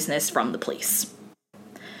drug business from the police.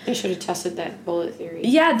 They should have tested that bullet theory.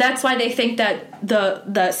 Yeah, that's why they think that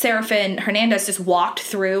the Serafin Hernandez just walked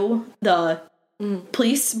through the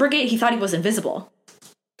police brigade. He thought he was invisible.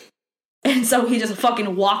 And so he just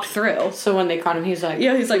fucking walked through. So when they caught him, he's like...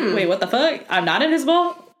 Yeah, he's like, wait, what the fuck? I'm not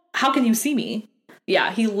invisible? How can you see me?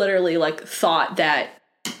 Yeah, he literally, like, thought that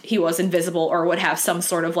he was invisible or would have some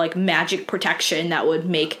sort of, like, magic protection that would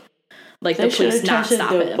make, like, the police not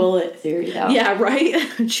stop him. Bullet theory, though. Yeah,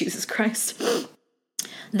 right? Jesus Christ.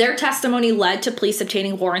 Their testimony led to police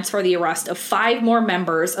obtaining warrants for the arrest of 5 more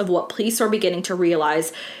members of what police were beginning to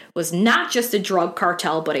realize was not just a drug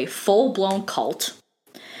cartel, but a full-blown cult.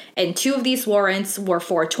 And 2 of these warrants were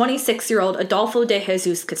for 26-year-old Adolfo de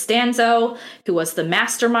Jesus Costanzo, who was the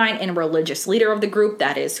mastermind and religious leader of the group.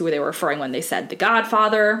 That is who they were referring when they said the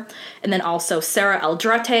Godfather. And then also Sarah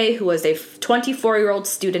Aldrete, who was a 24-year-old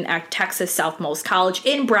student at Texas Southmost College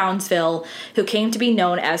in Brownsville, who came to be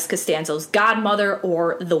known as Costanzo's godmother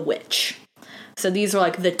or the witch. So these are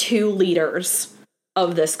like the 2 leaders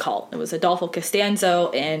of this cult. It was Adolfo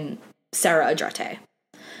Costanzo and Sarah Aldrete.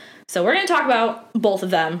 So we're going to talk about both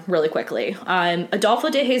of them really quickly. Adolfo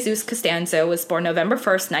de Jesus Costanzo was born November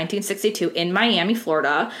 1st, 1962 in Miami,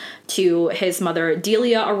 Florida, to his mother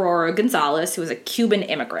Delia Aurora Gonzalez, who was a Cuban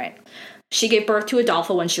immigrant. She gave birth to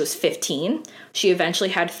Adolfo when she was 15. She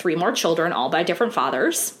eventually had 3 more children, all by different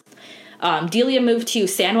fathers. Delia moved to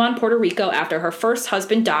San Juan, Puerto Rico after her first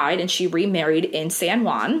husband died, and she remarried in San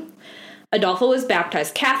Juan. Adolfo was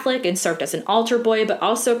baptized Catholic and served as an altar boy, but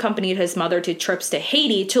also accompanied his mother to trips to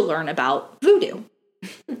Haiti to learn about voodoo.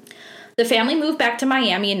 The family moved back to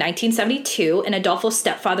Miami in 1972, and Adolfo's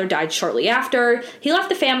stepfather died shortly after. He left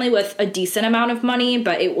the family with a decent amount of money,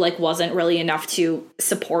 but it wasn't really enough to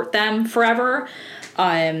support them forever.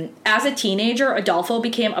 As a teenager, Adolfo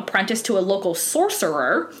became apprenticed to a local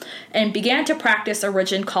sorcerer and began to practice a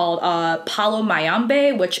religion called Palo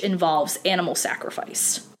Mayombe, which involves animal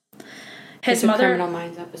sacrifice. His mother. Criminal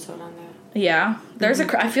Minds episode on that. Yeah, there's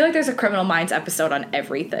I feel like there's a Criminal Minds episode on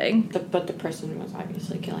everything. But the person was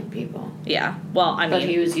obviously killing people. Yeah, well, I mean, but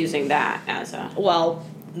he was using that as a. Well,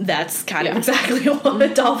 that's kind of exactly what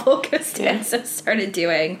Adolfo Costanzo started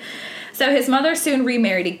doing. So his mother soon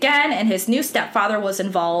remarried again, and his new stepfather was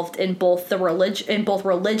involved in both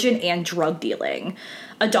religion and drug dealing.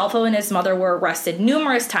 Adolfo and his mother were arrested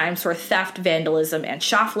numerous times for theft, vandalism, and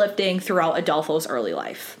shoplifting throughout Adolfo's early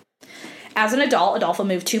life. As an adult, Adolfo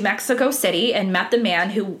moved to Mexico City and met the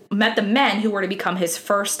men who were to become his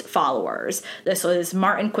first followers. This was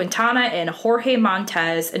Martin Quintana and Jorge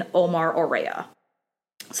Montez and Omar Orea.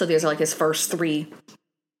 So these are his first 3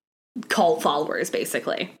 cult followers,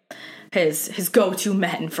 basically. His go-to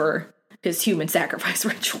men for his human sacrifice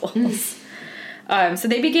rituals. So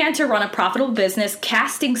they began to run a profitable business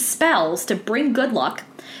casting spells to bring good luck,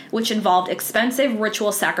 which involved expensive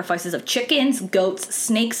ritual sacrifices of chickens, goats,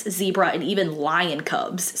 snakes, zebra, and even lion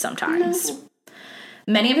cubs sometimes. No.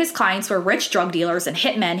 Many of his clients were rich drug dealers and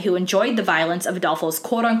hitmen who enjoyed the violence of Adolfo's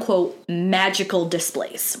quote-unquote magical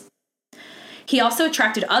displays. He also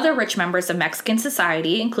attracted other rich members of Mexican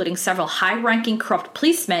society, including several high-ranking corrupt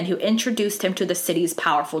policemen who introduced him to the city's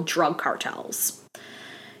powerful drug cartels.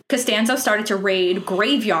 Costanzo started to raid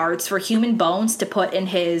graveyards for human bones to put in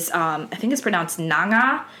his, I think it's pronounced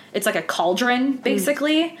nanga. It's like a cauldron,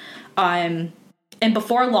 basically. And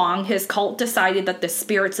before long, his cult decided that the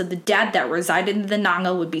spirits of the dead that resided in the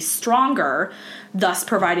nanga would be stronger, thus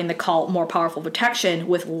providing the cult more powerful protection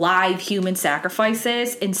with live human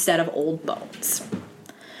sacrifices instead of old bones.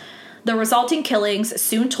 The resulting killings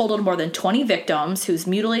soon totaled more than 20 victims whose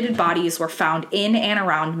mutilated bodies were found in and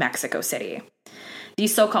around Mexico City.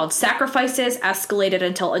 These so-called sacrifices escalated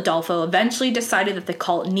until Adolfo eventually decided that the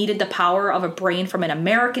cult needed the power of a brain from an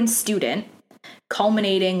American student,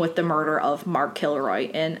 culminating with the murder of Mark Kilroy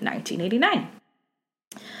in 1989.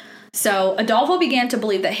 So Adolfo began to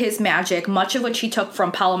believe that his magic, much of which he took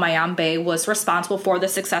from Palo Mayombe, was responsible for the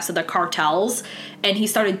success of the cartels, and he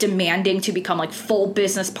started demanding to become full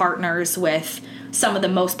business partners with some of the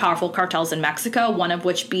most powerful cartels in Mexico, one of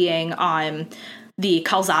which being the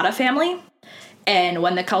Calzada family. And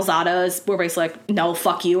when the Calzadas were basically no,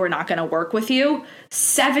 fuck you, we're not going to work with you,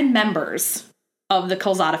 7 members of the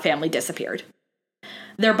Calzada family disappeared.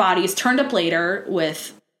 Their bodies turned up later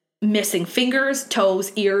with missing fingers,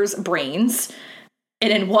 toes, ears, brains,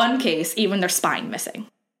 and in one case, even their spine missing.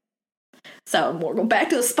 So we'll go back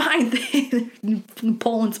to the spine thing,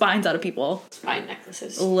 pulling spines out of people. Spine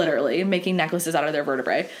necklaces. Literally, making necklaces out of their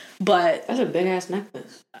vertebrae. But that's a big-ass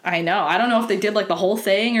necklace. I know. I don't know if they did the whole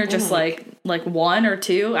thing or just like 1 or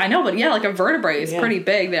 2. I know, but yeah, a vertebrae is pretty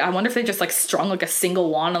big. I wonder if they just strung a single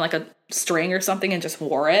one on a string or something and just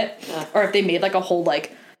wore it. Or if they made a whole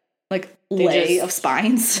lay of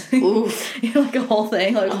spines. Oof. A whole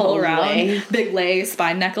thing, whole around. Big lay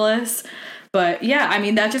spine necklace. But yeah, I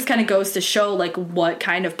mean, that just kind of goes to show what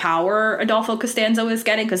kind of power Adolfo Costanzo is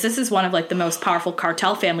getting, because this is one of the most powerful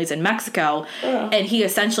cartel families in Mexico, and he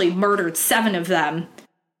essentially murdered 7 of them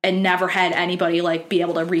and never had anybody be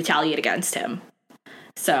able to retaliate against him.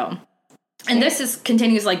 So, and this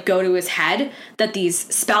continues go to his head that these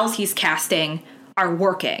spells he's casting are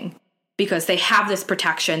working because they have this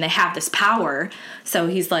protection, they have this power. So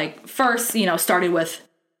he's first, started with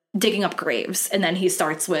digging up graves, and then he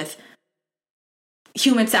starts with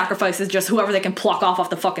human sacrifices, just whoever they can pluck off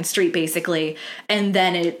the fucking street, basically. And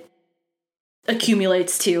then it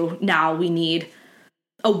accumulates to now we need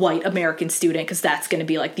a white American student because that's going to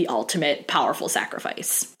be the ultimate powerful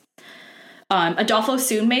sacrifice. Adolfo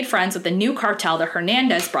soon made friends with the new cartel, the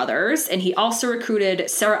Hernandez brothers, and he also recruited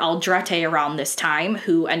Sarah Aldrete around this time,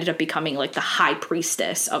 who ended up becoming the high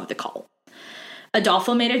priestess of the cult.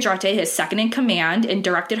 Adolfo made Adrate his second in command and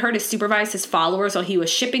directed her to supervise his followers while he was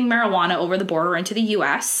shipping marijuana over the border into the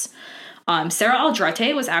U.S. Sarah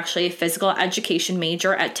Aldrate was actually a physical education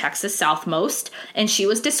major at Texas Southmost, and she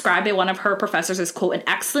was described by one of her professors as, quote, an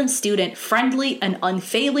excellent student, friendly, and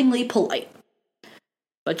unfailingly polite.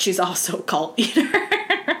 But she's also a cult leader.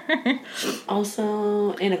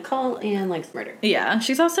 Also in a cult and likes murder. Yeah,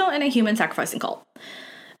 she's also in a human sacrificing cult.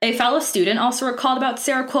 A fellow student also recalled about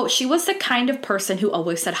Sarah, quote, she was the kind of person who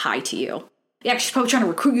always said hi to you. Yeah, she's probably trying to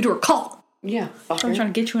recruit you to her cult. Yeah, fuck I'm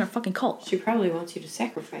trying to get you in her fucking cult. She probably wants you to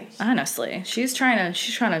sacrifice. Honestly, she's just trying to.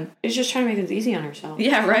 She's just trying to make it easy on herself.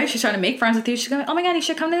 Yeah, right. She's trying to make friends with you. She's going, oh my god, you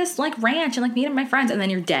should come to this like ranch and like meet my friends, and then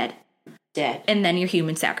you're dead. Dead. And then you're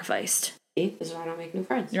human sacrificed. See, this is why I don't make new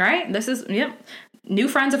friends. Right? This is new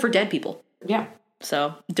friends are for dead people. Yeah.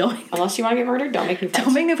 So don't. Unless you want to get murdered, don't make new friends.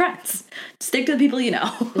 Don't make new friends. Stick to the people you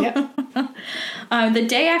know. Yep. The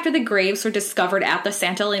day after the graves were discovered at the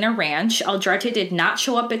Santa Elena Ranch, Aldrate did not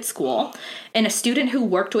show up at school, and a student who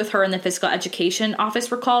worked with her in the physical education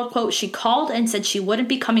office recalled, quote, she called and said she wouldn't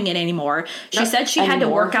be coming in anymore. She said she had to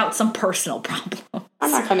work out some personal problems. I'm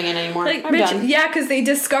not coming in anymore. Like, I'm bitch, done. yeah, because they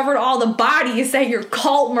discovered all the bodies that your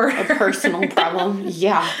cult murdered. A personal problem.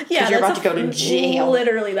 Yeah. Yeah, you're about to go to jail.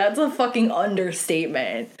 Literally, that's a fucking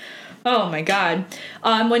understatement. Oh my god.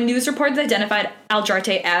 When news reports identified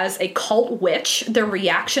Aldrate as a cult witch, the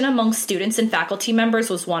reaction among students and faculty members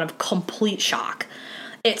was one of complete shock.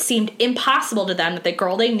 It seemed impossible to them that the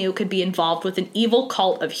girl they knew could be involved with an evil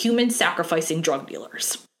cult of human sacrificing drug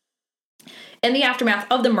dealers. In the aftermath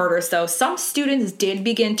of the murders, though, some students did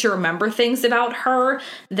begin to remember things about her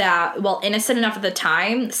that, while innocent enough at the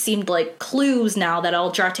time, seemed like clues now that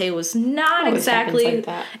Aldrate was not always exactly. Like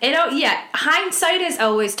that. Yeah, hindsight is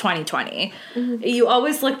always 20/20. Mm-hmm. You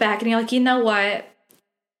always look back and you're like, you know what?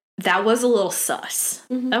 That was a little sus.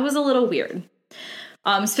 Mm-hmm. That was a little weird.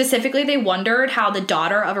 Specifically, they wondered how the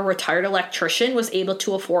daughter of a retired electrician was able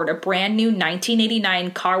to afford a brand new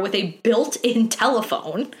 1989 car with a built-in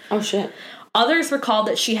telephone. Oh, shit. Others recalled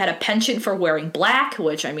that she had a penchant for wearing black,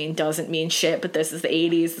 which, I mean, doesn't mean shit, but this is the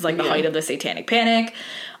 80s. It's like the height of the Satanic Panic.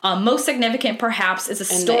 Most significant, perhaps, is a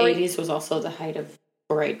story... And the 80s was also the height of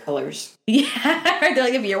bright colors. Yeah. They're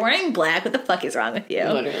like, if you're wearing black, what the fuck is wrong with you?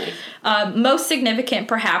 Literally. Most significant,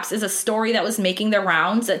 perhaps, is a story that was making the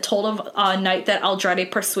rounds that told of a night that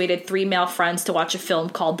Aldrate persuaded 3 male friends to watch a film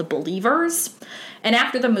called The Believers. And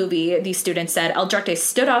after the movie, these students said, Aldrate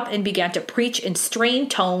stood up and began to preach in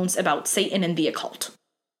strained tones about Satan and the occult.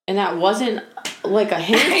 And that wasn't like a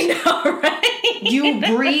hint? I know, right? You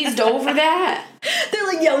breezed over that? They're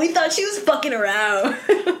like, yo, we thought she was fucking around.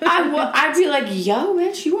 I'd be like, yo,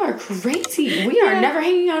 bitch, you are crazy. We are never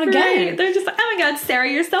hanging out again. Right. They're just like, oh my god, Sarah,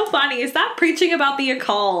 you're so funny. Stop preaching about the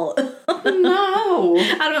occult. No.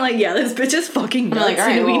 I'm like, yeah, this bitch is fucking nuts. Like, all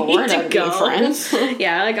right, we we're need to go. Be friends.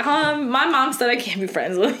 Yeah, like, my mom said I can't be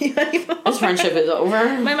friends with you anymore. This friendship is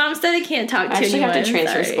over. My mom said I can't talk to anyone. I actually have to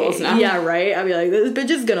transfer schools now. Yeah, right? I'd be like, this bitch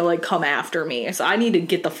is gonna, like, come after me. So I need to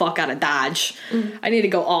get the fuck out of Dodge. Mm. I need to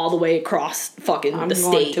go all the way across fucking the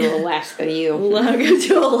state. I'm going to Alaska, you. I'm going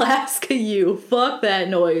to Alaska, you. Fuck that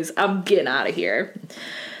noise. I'm getting out of here.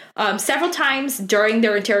 Several times during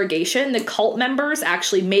their interrogation, the cult members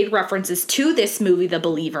actually made references to this movie, The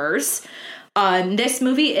Believers. This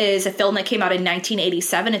movie is a film that came out in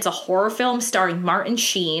 1987. It's a horror film starring Martin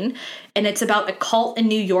Sheen, and it's about a cult in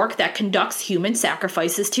New York that conducts human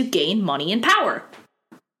sacrifices to gain money and power.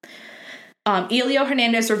 Elio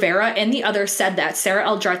Hernandez Rivera and the others said that Sarah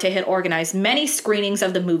Aldrate had organized many screenings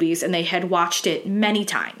of the movies and they had watched it many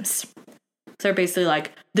times. So they're basically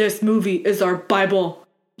like, this movie is our Bible.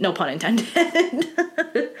 No pun intended.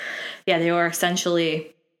 Yeah, they were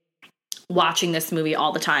essentially watching this movie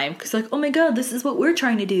all the time. Because like, oh my god, this is what we're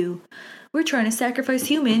trying to do. We're trying to sacrifice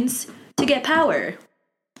humans to get power.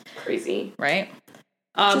 Crazy. Right?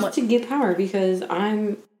 Just to get power because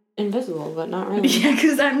I'm invisible, but not really. Yeah,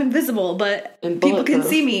 because I'm invisible, but people can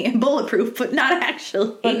see me, and bulletproof, but not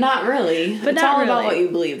actually. But not really. But it's not all really. about what you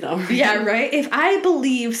believe, though. Yeah, right? If I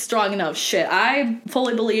believe strong enough, shit, I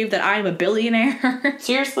fully believe that I'm a billionaire.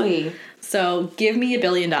 Seriously. So give me $1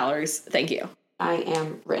 billion. Thank you. I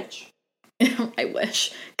am rich. I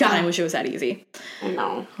wish. God, I wish it was that easy. I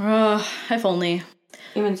know. If only.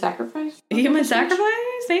 Human sacrifice? Human sacrifice?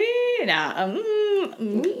 Maybe? Nah.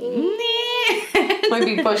 Might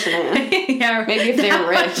be pushing it. Yeah, right. Maybe if they were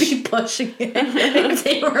rich. Might be pushing it. If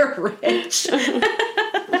they were rich.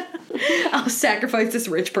 I'll sacrifice this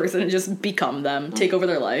rich person and just become them. Take over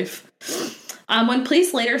their life. When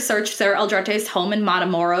police later searched Sarah Aldrate's home in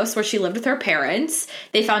Matamoros, where she lived with her parents,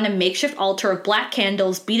 they found a makeshift altar of black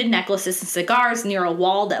candles, beaded necklaces, and cigars near a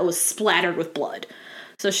wall that was splattered with blood.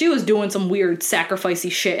 So she was doing some weird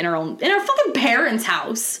sacrificey shit in her fucking parents'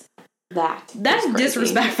 house. That's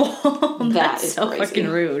disrespectful. That's so crazy. Fucking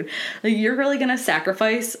rude. Like, you're really gonna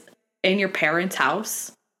sacrifice in your parents'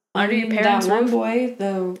 house? Under your parents' That one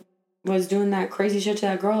boy, was doing that crazy shit to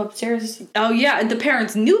that girl upstairs. Oh, yeah. The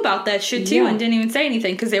parents knew about that shit, too, and didn't even say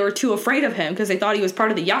anything because they were too afraid of him because they thought he was part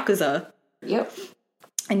of the Yakuza. Yep.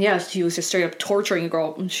 And, yeah, she was just straight up torturing a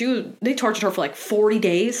girl. They tortured her for, like, 40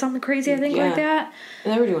 days, something crazy, I think, like that.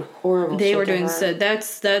 And they were doing horrible shit. They were doing... So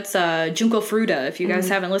that's Junko Furuta. If you guys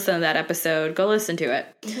haven't listened to that episode, go listen to it.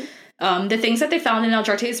 Mm-hmm. The things that they found in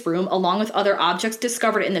Aldrate's room, along with other objects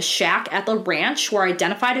discovered in the shack at the ranch, were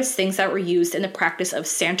identified as things that were used in the practice of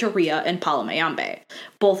Santeria and Palomayambe.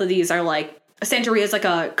 Both of these are like, Santeria is like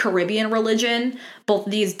a Caribbean religion. Both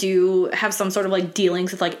of these do have some sort of like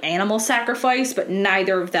dealings with like animal sacrifice, but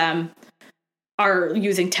neither of them are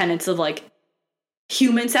using tenets of like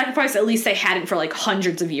human sacrifice. At least they hadn't for like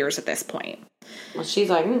hundreds of years at this point. Well, she's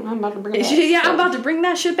like, I'm about to bring it back. Yeah, I'm about to bring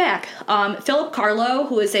that shit back. Philip Carlo,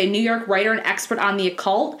 who is a New York writer and expert on the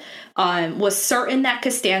occult, was certain that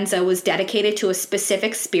Costanza was dedicated to a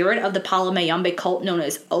specific spirit of the Palomayambe cult known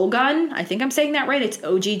as Ogun. I think I'm saying that right. It's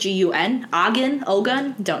Oggun.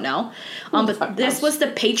 Ogun? Don't know. But this was the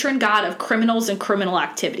patron god of criminals and criminal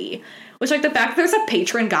activity. Which, like, the fact that there's a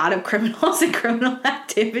patron god of criminals and criminal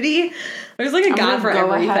activity, there's, like, a god for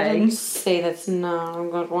everything. Ahead and say that's not a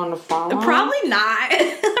good one to follow. Probably not.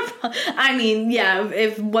 I mean, yeah,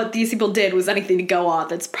 if what these people did was anything to go off,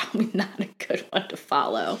 that's probably not a good one to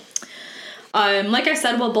follow. Like I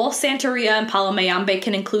said, while both Santeria and Palomayambe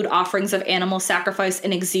can include offerings of animal sacrifice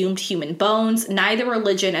and exhumed human bones, neither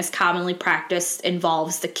religion as commonly practiced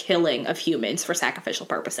involves the killing of humans for sacrificial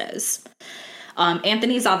purposes.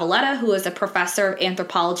 Anthony Zavaleta, who is a professor of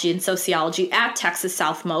anthropology and sociology at Texas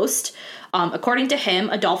Southmost, according to him,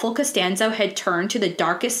 Adolfo Costanzo had turned to the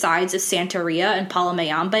darkest sides of Santeria and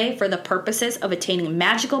Palomayambe for the purposes of attaining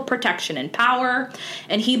magical protection and power,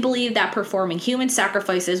 and he believed that performing human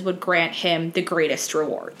sacrifices would grant him the greatest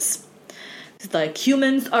rewards. It's like,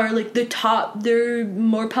 humans are like the top, they're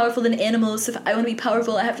more powerful than animals. If I want to be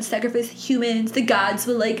powerful, I have to sacrifice humans. The gods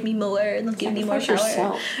will like me more and they'll give me more power.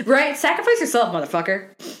 Yourself. Right? Sacrifice yourself, motherfucker.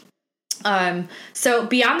 So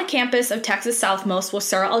beyond the campus of Texas Southmost, where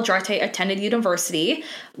Sarah Aldrate attended university,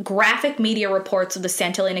 graphic media reports of the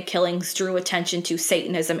Santa Elena killings drew attention to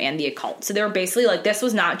Satanism and the occult. So they were basically like, this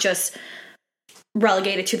was not just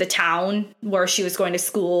relegated to the town where she was going to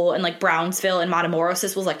school in like Brownsville and Matamoros.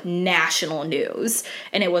 This was like national news,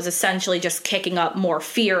 and it was essentially just kicking up more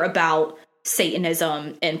fear about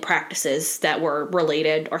Satanism and practices that were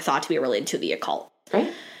related or thought to be related to the occult.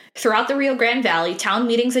 Right. Throughout the Rio Grande Valley, town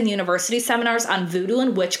meetings and university seminars on voodoo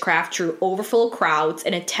and witchcraft drew overfull crowds,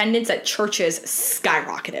 and attendance at churches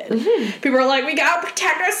skyrocketed. Mm-hmm. People were like, we gotta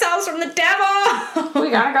protect ourselves from the devil!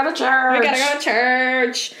 We gotta go to church! We gotta go to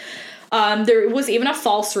church! There was even a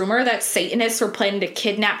false rumor that Satanists were planning to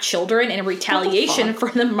kidnap children in retaliation for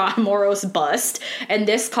the Matamoros bust, and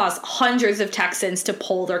this caused hundreds of Texans to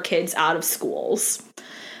pull their kids out of schools.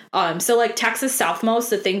 So, like, Texas Southmost,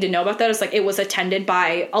 the thing to know about that is, like, it was attended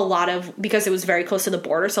by a lot of, because it was very close to the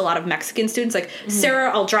border, so a lot of Mexican students, like,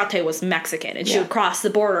 Sarah Aldrate was Mexican, and she would cross the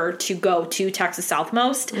border to go to Texas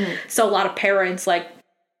Southmost. So a lot of parents, like,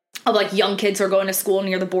 of like young kids who are going to school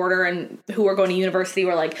near the border and who are going to university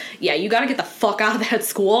were like, yeah, you got to get the fuck out of that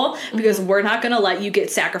school because we're not going to let you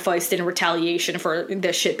get sacrificed in retaliation for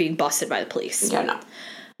this shit being busted by the police. Yeah, no.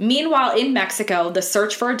 Meanwhile, in Mexico, the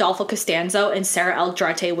search for Adolfo Costanzo and Sarah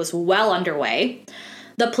Aldrate was well underway.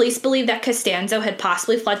 The police believed that Costanzo had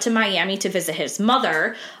possibly fled to Miami to visit his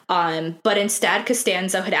mother, but instead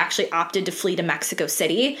Costanzo had actually opted to flee to Mexico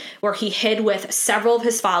City, where he hid with several of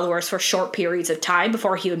his followers for short periods of time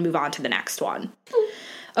before he would move on to the next one.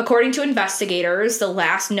 According to investigators, the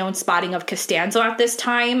last known spotting of Costanzo at this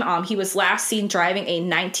time, he was last seen driving a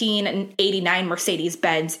 1989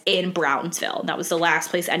 Mercedes-Benz in Brownsville. That was the last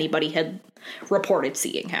place anybody had reported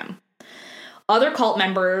seeing him. Other cult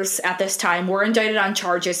members at this time were indicted on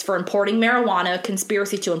charges for importing marijuana,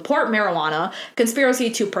 conspiracy to import marijuana, conspiracy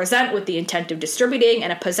to present with the intent of distributing,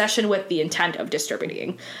 and a possession with the intent of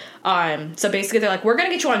distributing. So basically they're like, we're going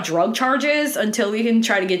to get you on drug charges until we can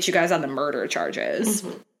try to get you guys on the murder charges.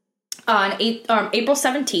 On April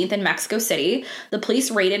 17th in Mexico City, the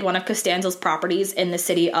police raided one of Costanzo's properties in the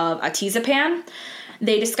city of Atizapan.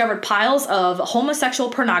 They discovered piles of homosexual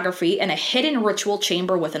pornography and a hidden ritual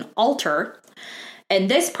chamber with an altar. And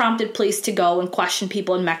this prompted police to go and question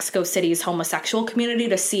people in Mexico City's homosexual community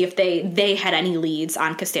to see if they had any leads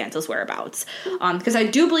on Costanzo's whereabouts. Because I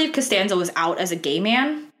do believe Costanzo was out as a gay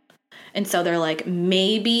man. And so they're like,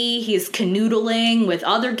 maybe he's canoodling with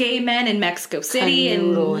other gay men in Mexico City,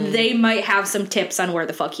 and they might have some tips on where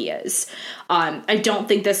the fuck he is. I don't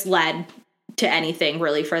think this led to anything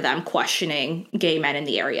really for them questioning gay men in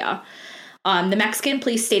the area. The Mexican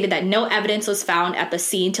police stated that no evidence was found at the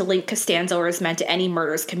scene to link Costanzo or his men to any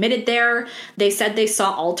murders committed there. They said they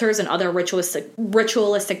saw altars and other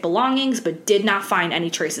ritualistic belongings, but did not find any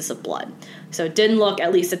traces of blood. So it didn't look,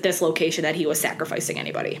 at least at this location, that he was sacrificing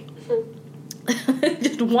anybody.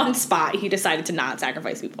 Just one spot, he decided to not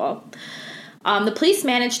sacrifice people. The police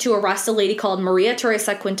managed to arrest a lady called Maria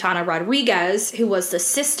Teresa Quintana Rodriguez, who was the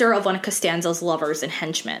sister of one of Costanzo's lovers and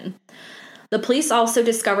henchmen. The police also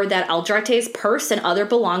discovered that Aldrete's purse and other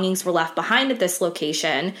belongings were left behind at this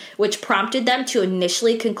location, which prompted them to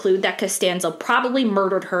initially conclude that Costanzo probably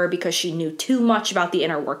murdered her because she knew too much about the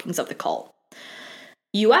inner workings of the cult.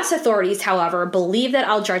 U.S. authorities, however, believe that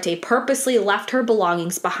Aldrete purposely left her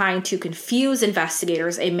belongings behind to confuse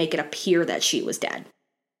investigators and make it appear that she was dead.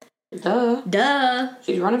 Duh.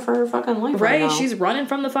 She's running for her fucking life right now. She's running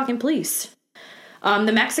from the fucking police.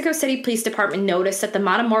 The Mexico City Police Department noticed that the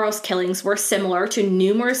Matamoros killings were similar to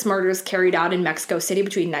numerous murders carried out in Mexico City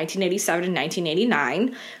between 1987 and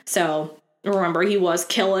 1989. So, remember, he was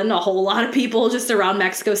killing a whole lot of people just around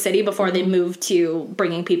Mexico City before they moved to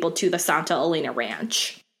bringing people to the Santa Elena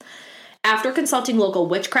Ranch. After consulting local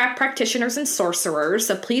witchcraft practitioners and sorcerers,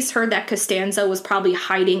 the police heard that Costanzo was probably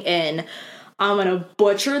hiding in, I'm going to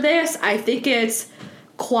butcher this, I think it's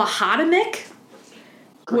Cuauhtémoc,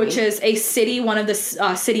 which is a city, one of the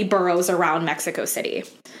city boroughs around Mexico City.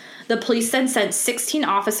 The police then sent 16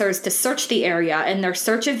 officers to search the area, and their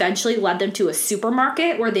search eventually led them to a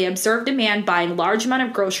supermarket where they observed a man buying large amount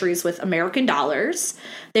of groceries with American dollars.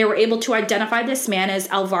 They were able to identify this man as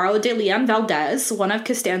Alvaro de Leon Valdez, one of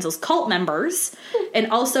Costanzo's cult members, and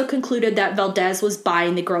also concluded that Valdez was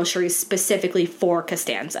buying the groceries specifically for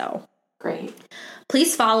Costanzo. Great.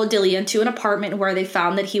 Police followed De Leon to an apartment where they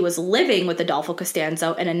found that he was living with Adolfo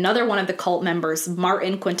Costanzo and another one of the cult members,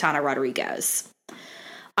 Martin Quintana Rodriguez.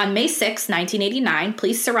 On May 6, 1989,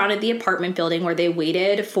 police surrounded the apartment building where they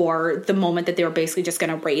waited for the moment that they were basically just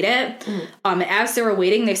going to raid it. As they were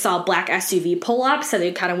waiting, they saw a black SUV pull up, so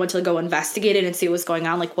they kind of went to go investigate it and see what was going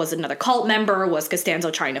on. Like, was it another cult member? Was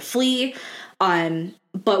Costanzo trying to flee?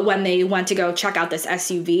 But when they went to go check out this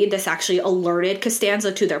SUV, this actually alerted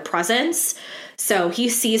Costanzo to their presence. So he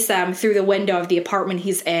sees them through the window of the apartment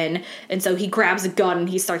he's in, and so he grabs a gun and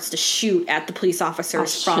he starts to shoot at the police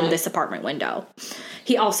officers from this apartment window.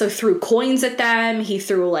 He also threw coins at them. He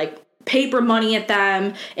threw, like, paper money at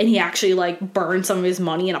them, and he actually, like, burned some of his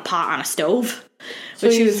money in a pot on a stove. So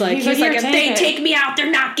Which he was like, if they it. take me out,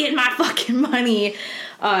 they're not getting my fucking money.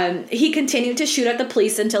 He continued to shoot at the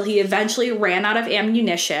police until he eventually ran out of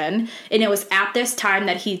ammunition, and it was at this time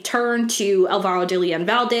that he turned to Alvaro de Leon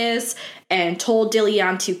Valdez and told de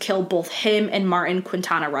Leon to kill both him and Martin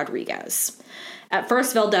Quintana Rodriguez. At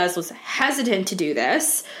first, Valdez was hesitant to do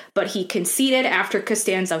this, but he conceded after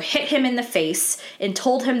Costanzo hit him in the face and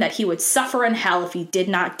told him that he would suffer in hell if he did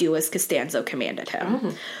not do as Costanzo commanded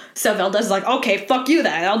him. So Valdez is like, okay, fuck you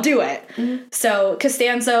then, I'll do it. So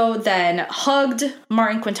Costanzo then hugged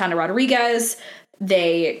Martin Quintana Rodriguez.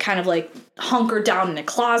 They kind of like hunkered down in a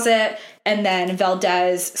closet, and then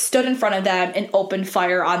Valdez stood in front of them and opened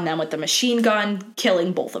fire on them with a machine gun,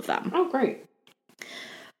 killing both of them. Oh, great.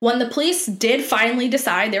 When the police did finally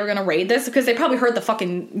decide they were going to raid this, because they probably heard the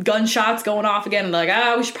fucking gunshots going off again, and they're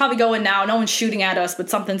like, we should probably go in now. No one's shooting at us, but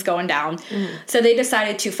something's going down. So they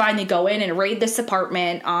decided to finally go in and raid this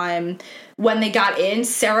apartment. When they got in,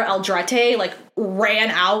 Sarah Aldrete, like, ran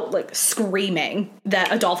out, like, screaming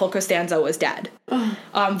that Adolfo Costanzo was dead.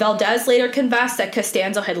 Valdez later confessed that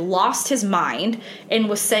Costanzo had lost his mind and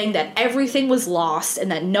was saying that everything was lost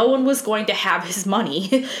and that no one was going to have his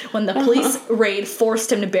money when the police raid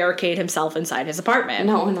forced him to barricade himself inside his apartment.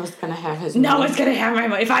 No one was going to have his money. No one's going to have my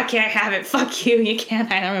money. If I can't have it, fuck you. You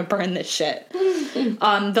can't have it. I'm going to burn this shit.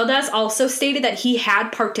 Valdez also stated that he had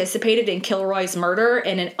participated in Kilroy's murder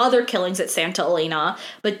and in other killings at Santa Elena,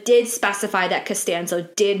 but did specify that Costanzo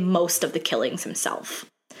did most of the killings himself.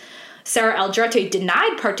 Sarah Aldrete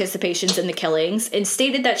denied participations in the killings and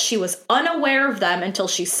stated that she was unaware of them until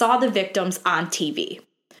she saw the victims on TV.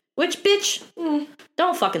 Which, bitch,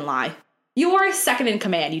 don't fucking lie. You are second in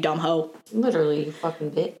command, you dumb hoe. Literally, you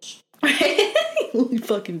fucking bitch. Holy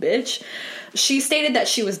fucking bitch. She stated that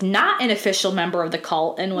she was not an official member of the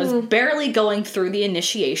cult and was barely going through the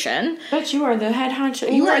initiation. But you are the head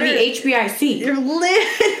honcho. You are the HBIC. You're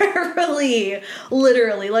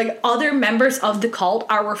literally, like, other members of the cult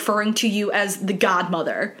are referring to you as the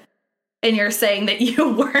godmother. And you're saying that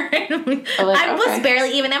you weren't. I was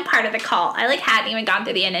barely even a part of the cult. I, like, hadn't even gone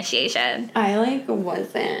through the initiation. I, like,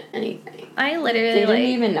 wasn't anything. I literally, They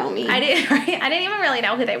didn't even know me. I didn't even really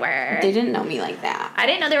know who they were. They didn't know me like that. I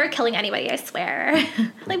didn't know they were killing anybody, I swear.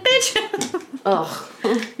 Like, bitch. Ugh.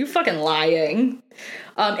 You fucking lying.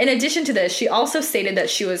 In addition to this, she also stated that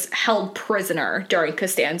she was held prisoner during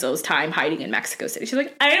Costanzo's time hiding in Mexico City. She's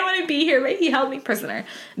like, I didn't want to be here, but he held me prisoner.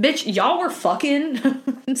 Bitch, y'all were fucking.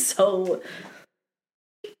 So,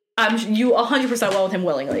 you 100% went with him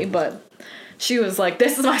willingly, but she was like,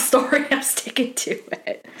 this is my story, I'm sticking to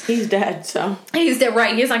it. He's dead, so. He's dead,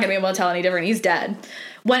 right. He's not going to be able to tell any different. He's dead.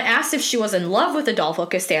 When asked if she was in love with Adolfo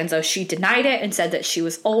Costanzo, she denied it and said that she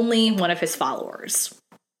was only one of his followers.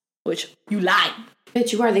 Which, you lied.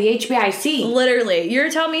 Bitch, you are the HBIC. Literally. You're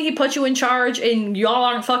telling me he put you in charge and y'all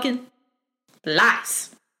aren't fucking?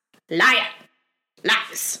 Lies. Liar.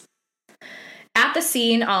 Lies. At the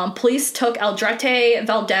scene, police took Eldrete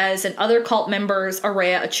Valdez and other cult members,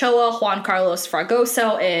 Araya Ochoa, Juan Carlos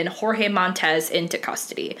Fragoso, and Jorge Montez into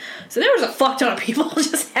custody. So there was a fuck ton of people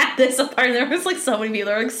just at this apartment. There was like so many people.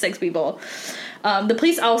 There were like 6 people. The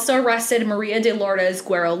police also arrested Maria de Lourdes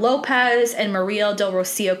Guerrero Lopez and Maria del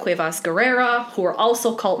Rocio Cuevas Guerrera, who were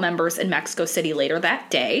also cult members in Mexico City later that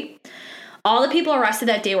day. All the people arrested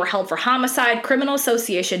that day were held for homicide, criminal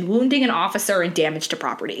association, wounding an officer, and damage to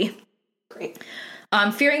property. Great.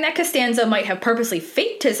 Fearing that Costanzo might have purposely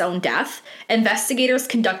faked his own death, investigators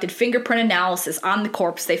conducted fingerprint analysis on the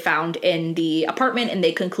corpse they found in the apartment, and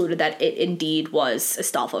they concluded that it indeed was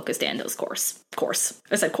Astolfo Costanzo's corpse.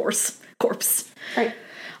 Right.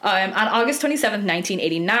 On August 27th,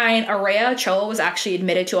 1989, Araya Ochoa was actually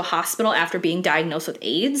admitted to a hospital after being diagnosed with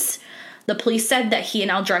AIDS. The police said that he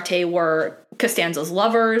and Eldrete were Costanzo's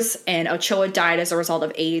lovers, and Ochoa died as a result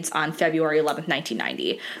of AIDS on February 11th,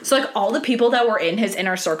 1990. So, like, all the people that were in his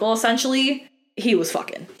inner circle, essentially, he was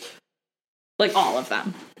fucking. Like, all of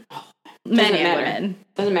them. Men and women.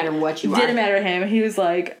 Doesn't matter what you are. Didn't matter to him. He was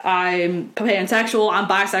like, I'm pansexual, I'm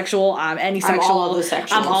bisexual, I'm anisexual. I'm all the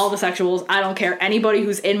sexuals. I'm all the sexuals. I don't care. Anybody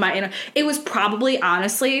who's in my inner... It was probably,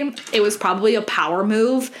 honestly, a power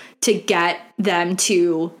move to get them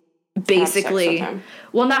to... basically,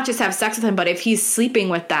 well, not just have sex with him, but if he's sleeping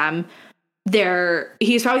with them,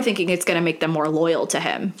 he's probably thinking it's going to make them more loyal to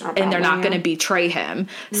him, and they're not going to betray him.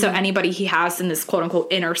 So anybody he has in this quote unquote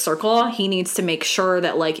inner circle, he needs to make sure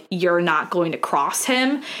that like you're not going to cross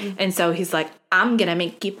him. And so he's like, I'm going to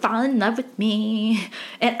make you fall in love with me,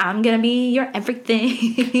 and I'm going to be your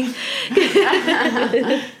everything.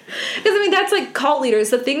 Because, I mean, that's like cult leaders.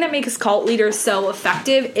 The thing that makes cult leaders so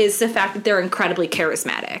effective is the fact that they're incredibly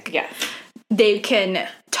charismatic. Yeah. They can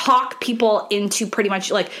talk people into pretty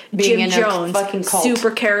much, like, being Jim Jones, fucking cult.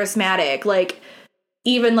 Super charismatic. Like,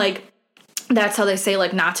 even, like, that's how they say,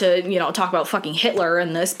 like, not to, talk about fucking Hitler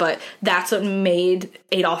in this, but that's what made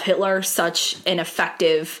Adolf Hitler such an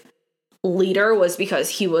effective leader, was because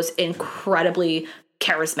he was incredibly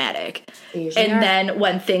charismatic. And then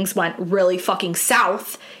when things went really fucking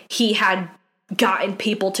south, he had gotten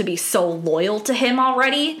people to be so loyal to him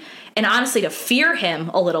already, and honestly to fear him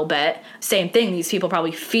a little bit. Same thing, these people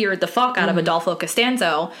probably feared the fuck out of Adolfo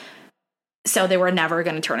Costanzo, so they were never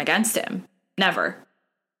going to turn against him. Never.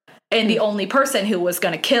 And the only person who was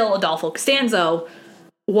going to kill Adolfo Costanzo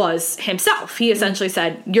was himself. He essentially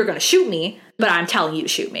said, you're going to shoot me, but I'm telling you to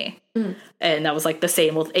shoot me. And that was like the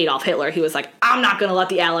same with Adolf Hitler. He was like, I'm not going to let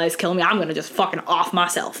the Allies kill me. I'm going to just fucking off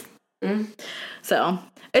myself. So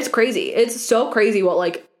it's crazy. It's so crazy what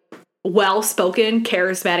like well-spoken,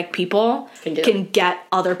 charismatic people can get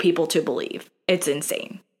other people to believe. It's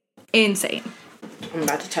insane. Insane. I'm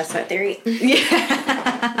about to test that theory.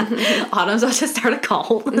 Yeah. Autumn's about to start a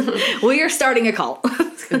cult. We are starting a cult.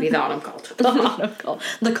 It's going to be the Autumn cult. The Autumn cult.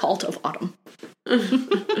 The cult of Autumn.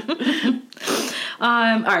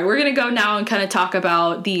 All right, we're going to go now and kind of talk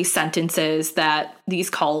about the sentences that these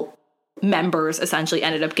cult members essentially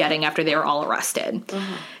ended up getting after they were all arrested.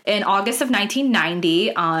 In August of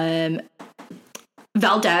 1990,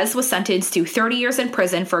 Valdez was sentenced to 30 years in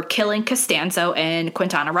prison for killing Costanzo and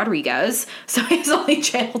Quintana Rodriguez. So his only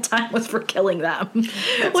jail time was for killing them.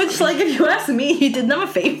 Which, like, if you ask me, he did them a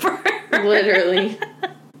favor. Literally.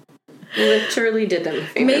 Literally did them a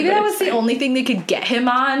favor. Maybe that was the only thing they could get him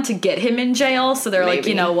on to get him in jail. So they're like,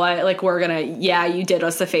 you know what? Like, we're gonna, you did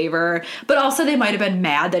us a favor. But also they might have been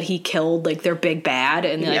mad that he killed, like, their big bad.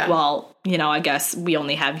 And they're like, well, you know, I guess we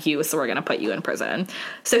only have you, so we're gonna put you in prison.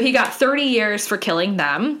 So he got 30 years for killing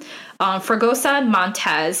them. Fragosa and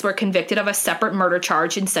Montez were convicted of a separate murder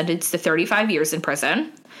charge and sentenced to 35 years in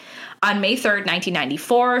prison. On May 3rd,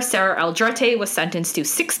 1994, Sarah Aldrete was sentenced to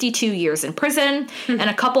 62 years in prison, and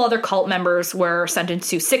a couple other cult members were sentenced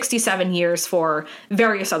to 67 years for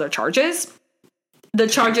various other charges. The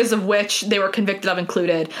charges of which they were convicted of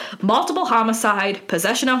included multiple homicide,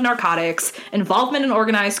 possession of narcotics, involvement in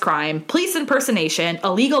organized crime, police impersonation,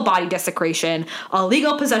 illegal body desecration,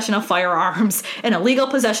 illegal possession of firearms, and illegal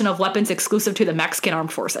possession of weapons exclusive to the Mexican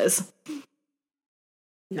Armed Forces.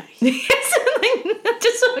 Nice.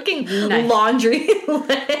 Just fucking laundry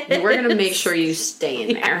list. We're going to make sure you stay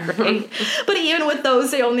in there. Right? But even with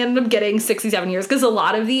those, they only ended up getting 67 years because a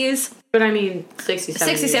lot of these... But I mean,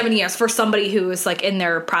 67 years for somebody who is like in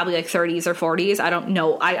their probably like 30s or 40s. I don't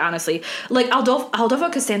know. I honestly... Like, Adolfo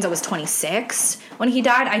Costanza was 26 when he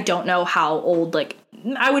died. I don't know how old, like...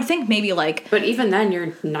 I would think maybe like... But even then,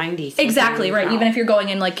 you're 90. Exactly, right. Now. Even if you're going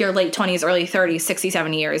in like your late 20s, early 30s,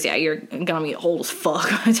 67 years, you're going to be old as fuck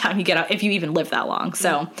by the time you get out, if you even live that long.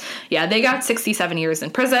 So, they got 67 years in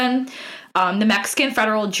prison. The Mexican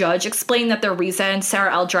federal judge explained that the reason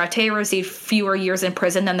Sarah Aldrete received fewer years in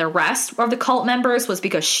prison than the rest of the cult members was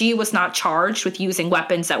because she was not charged with using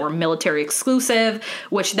weapons that were military exclusive,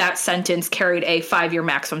 which that sentence carried a 5-year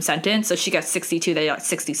maximum sentence. So she got 62, they got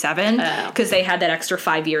 67, because they had that extra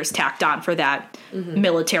 5 years tacked on for that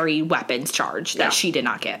military weapons charge that she did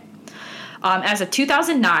not get. As of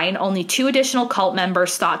 2009, only 2 additional cult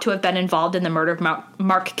members thought to have been involved in the murder of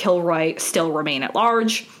Mark Kilroy still remain at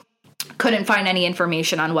large. Couldn't find any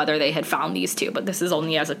information on whether they had found these 2, but this is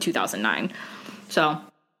only as of 2009. So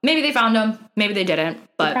maybe they found them, maybe they didn't,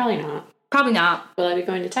 but probably not. Probably not. Will I be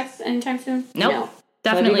going to Texas anytime soon? Nope, no,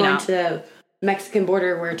 definitely not. Will I be going to the Mexican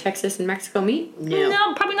border where Texas and Mexico meet?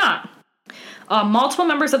 No, probably not. Multiple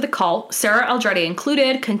members of the cult, Sarah Aldrete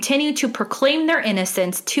included, continue to proclaim their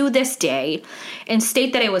innocence to this day and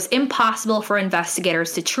state that it was impossible for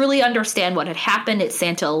investigators to truly understand what had happened at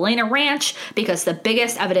Santa Elena Ranch because the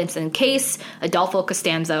biggest evidence in the case, Adolfo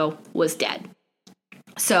Costanzo, was dead.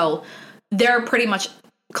 So they're pretty much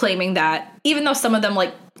claiming that even though some of them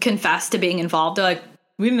like confessed to being involved, they're like,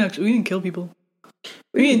 we didn't kill people.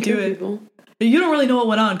 We didn't do it. People. You don't really know what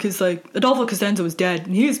went on because, like, Adolfo Costanza was dead,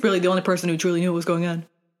 and he was really the only person who truly knew what was going on.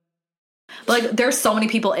 But, like, there's so many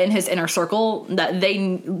people in his inner circle that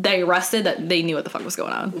they arrested that they knew what the fuck was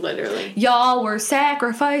going on. Literally. Y'all were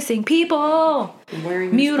sacrificing people.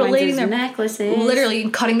 Wearing mutilating their necklaces. Literally,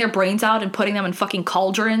 cutting their brains out and putting them in fucking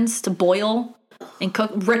cauldrons to boil. And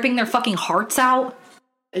ripping their fucking hearts out.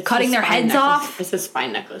 Cutting their heads off. It's a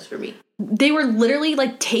spine necklace for me. They were literally,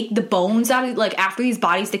 like, take the bones out of, like, after these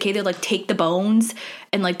bodies decayed, they'd, like, take the bones,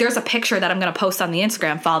 and, like, there's a picture that I'm gonna post on the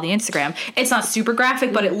Instagram, follow the Instagram. It's not super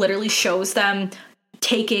graphic, but it literally shows them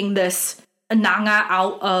taking this nanga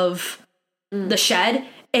out of the shed,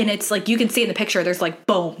 and it's, like, you can see in the picture, there's, like,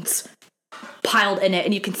 bones piled in it,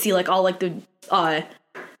 and you can see, like, all, like, the,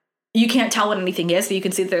 you can't tell what anything is, but you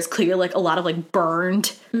can see that there's clear, like, a lot of, like, burned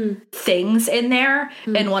things in there.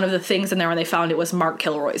 And one of the things in there when they found it was Mark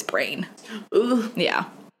Kilroy's brain. Ooh. Yeah.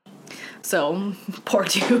 So, poor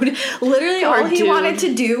dude. Literally, all he wanted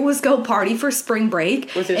to do was go party for spring break.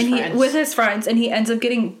 With his friends. And he ends up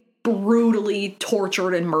getting brutally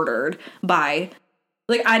tortured and murdered by...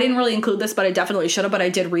 Like, I didn't really include this, but I definitely should have, but I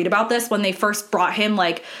did read about this when they first brought him,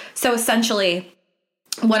 like... So, essentially...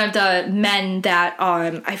 One of the men that,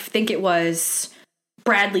 I think it was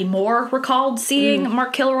Bradley Moore, recalled seeing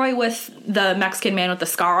Mark Kilroy with the Mexican man with the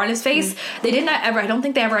scar on his face. They did not ever, I don't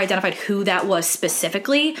think they ever identified who that was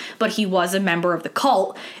specifically, but he was a member of the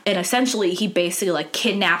cult. And essentially, he basically, like,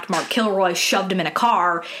 kidnapped Mark Kilroy, shoved him in a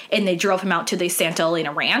car, and they drove him out to the Santa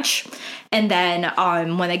Elena Ranch. And then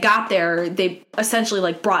when they got there, they essentially,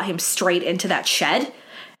 like, brought him straight into that shed.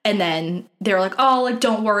 And then they were like, oh, like,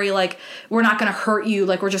 don't worry, like, we're not going to hurt you.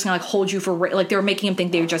 Like, we're just going to, like, hold you for, like, they were making him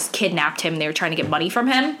think they just kidnapped him. And they were trying to get money from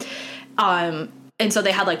him. And so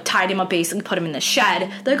they had, like, tied him up, basically put him in the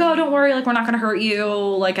shed. They're like, oh, don't worry, like, we're not going to hurt you.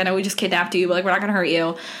 Like, I know we just kidnapped you, but, like, we're not going to hurt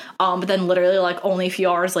you. But then literally, like, only a few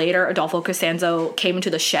hours later, Adolfo Costanzo came into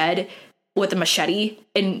the shed with a machete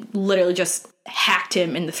and literally just hacked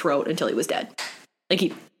him in the throat until he was dead.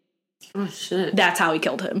 Like, oh, shit. That's how he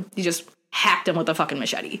killed him. He just hacked him with a fucking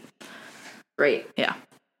machete. Great. Yeah.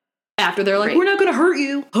 After they're like, we're not going to hurt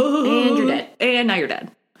you. And you're dead. And now you're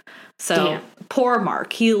dead. So, poor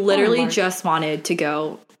Mark. He literally just wanted to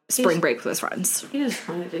go spring break with his friends. He just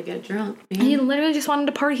wanted to get drunk. Man. He literally just wanted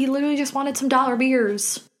to party. He literally just wanted some dollar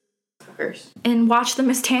beers. Fuckers. And watch the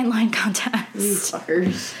Miss Tan Line contest. You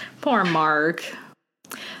fuckers. Poor Mark.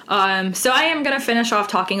 So I am going to finish off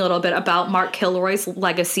talking a little bit about Mark Kilroy's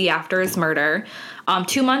legacy after his murder.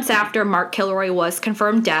 2 months after Mark Kilroy was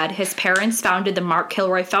confirmed dead, his parents founded the Mark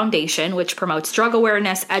Kilroy Foundation, which promotes drug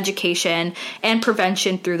awareness, education, and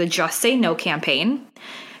prevention through the Just Say No campaign.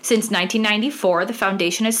 Since 1994, the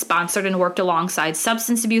foundation has sponsored and worked alongside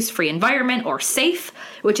Substance Abuse Free Environment, or SAFE,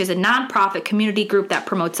 which is a nonprofit community group that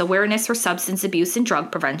promotes awareness for substance abuse and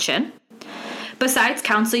drug prevention. Besides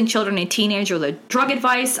counseling children and teenagers with drug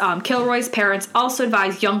advice, Kilroy's parents also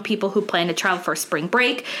advise young people who plan to travel for spring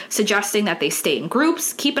break, suggesting that they stay in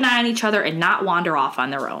groups, keep an eye on each other, and not wander off on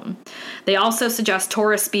their own. They also suggest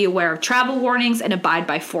tourists be aware of travel warnings and abide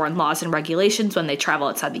by foreign laws and regulations when they travel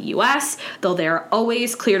outside the U.S., though they are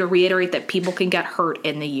always clear to reiterate that people can get hurt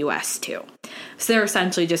in the U.S. too. So they're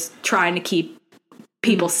essentially just trying to keep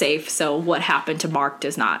people safe so what happened to Mark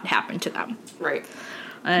does not happen to them. Right.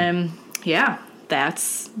 Yeah.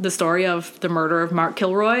 That's the story of the murder of Mark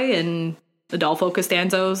Kilroy and Adolfo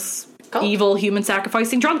Costanzo's evil human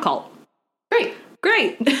sacrificing drug cult.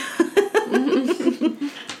 Great. We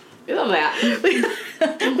love that. We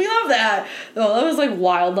love that. Oh, that was like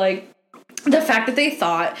wild. Like the fact that they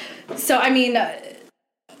thought. So, I mean,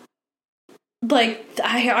 like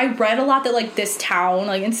I read a lot that like this town,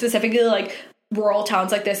 like and specifically like rural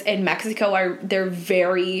towns like this in Mexico, they're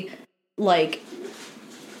very like.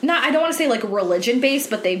 I don't want to say like religion based,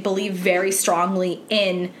 but they believe very strongly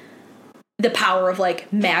in the power of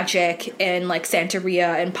like magic and like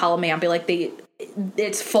Santeria and Palamambi. Like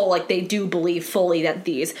it's full, like they do believe fully that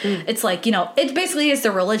it's like, you know, it basically is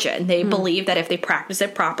their religion. They believe that if they practice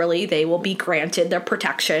it properly, they will be granted their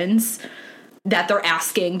protections that they're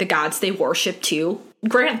asking the gods they worship to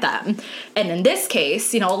grant them. And in this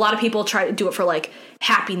case, you know, a lot of people try to do it for like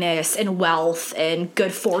happiness and wealth and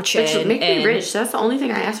good fortune. Which make me rich. That's the only thing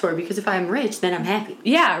I ask for, because if I'm rich, then I'm happy.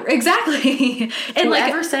 Yeah, exactly. And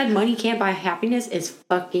whoever said money can't buy happiness is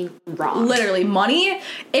fucking wrong. Literally, money.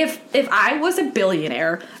 If I was a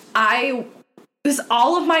billionaire,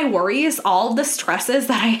 all of my worries, all of the stresses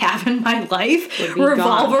that I have in my life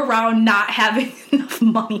revolve around not having enough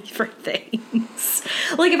money for things.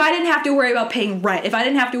 Like, if I didn't have to worry about paying rent, if I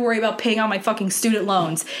didn't have to worry about paying on my fucking student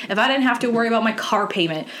loans, if I didn't have to worry about my car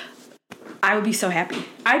payment, I would be so happy.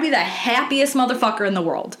 I'd be the happiest motherfucker in the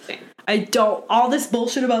world. I don't, all this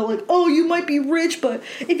bullshit about like, oh, you might be rich, but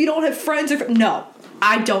if you don't have friends no,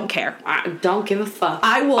 I don't care. I don't give a fuck.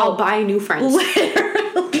 I'll buy new friends.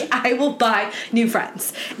 Literally, I will buy new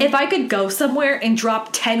friends. If I could go somewhere and drop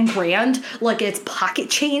 10 grand like it's pocket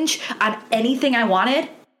change on anything I wanted,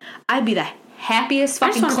 I'd be the happiest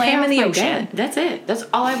fucking clam in the ocean. That's it. That's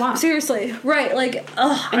all I want. Seriously. Right. Like,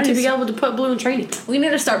 and to be able to put blue in training. We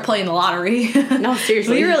need to start playing the lottery. No,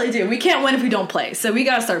 seriously. We really do. We can't win if we don't play. So we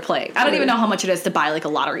gotta start playing. I don't even know how much it is to buy like a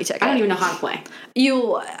lottery ticket. I don't even know how to play.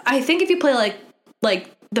 I think if you play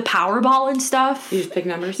like the Powerball and stuff. You just pick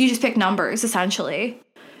numbers? You just pick numbers, essentially.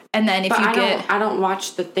 And then if I don't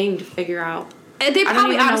watch the thing to figure out. They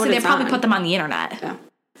probably put them on the internet. Yeah.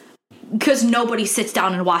 Because nobody sits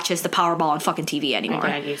down and watches the Powerball on fucking TV anymore. My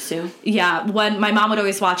dad used to. Yeah, when my mom would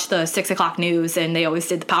always watch the 6 o'clock news, and they always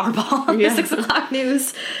did the Powerball on the 6 o'clock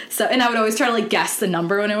news. So, and I would always try to like guess the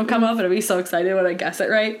number when it would come up, and I'd be so excited when I guess it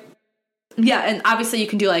right. Yeah, and obviously you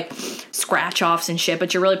can do like scratch offs and shit,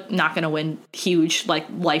 but you're really not going to win huge like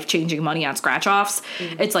life changing money on scratch offs.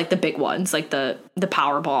 Mm-hmm. It's like the big ones, like the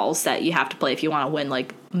Powerballs that you have to play if you want to win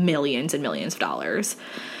like millions and millions of dollars.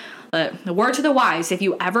 But the word to the wise, if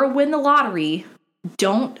you ever win the lottery,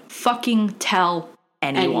 don't fucking tell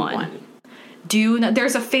anyone.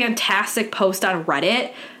 There's a fantastic post on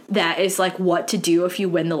Reddit that is like what to do if you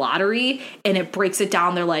win the lottery, and it breaks it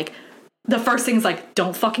down. They're like, the first thing is like,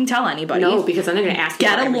 don't fucking tell anybody. No, because then they're going to ask you.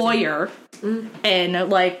 Get a lawyer. And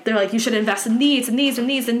like, they're like, you should invest in these and these and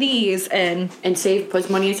these and these and put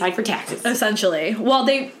money aside for taxes. Essentially. Well,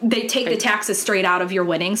 they take the taxes straight out of your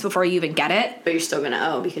winnings before you even get it. But you're still going to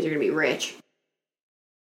owe because you're going to be rich.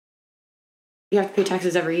 You have to pay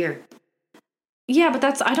taxes every year. Yeah,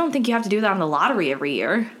 but I don't think you have to do that on the lottery every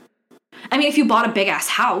year. I mean, if you bought a big ass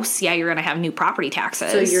house, yeah, you're going to have new property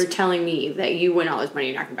taxes. So you're telling me that you win all this money,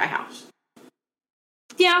 you're not going to buy a house?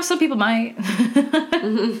 Yeah, some people might.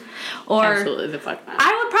 Or absolutely the fuck not.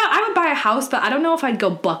 I would buy a house, but I don't know if I'd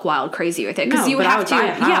go buck wild crazy with it because you would have to. Buy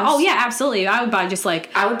a house. Yeah, oh yeah, absolutely. I would buy just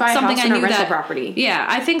like I would buy something a house and a rental property. Yeah,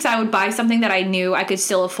 I think so. I would buy something that I knew I could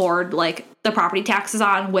still afford like the property taxes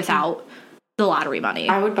on without the lottery money.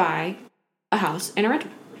 I would buy a house and a rental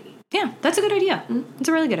property. Yeah, that's a good idea. It's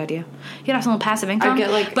a really good idea. You could have some little passive income. I'd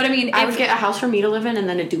get but I mean, I would get a house for me to live in and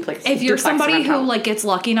then a duplex. If you're somebody who out. like gets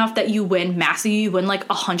lucky enough that you win massively, you win like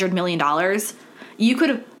 $100 million, you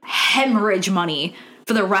could hemorrhage money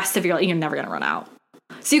for the rest of your life. You're never gonna run out.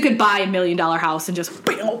 So you could buy $1 million house and just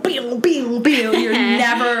you're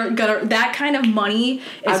never gonna. That kind of money is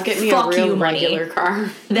I'll get me fuck a real you money. regular car.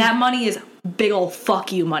 That money is big old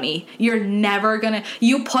fuck you money. You're never gonna.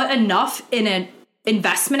 You put enough in an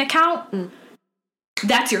investment account.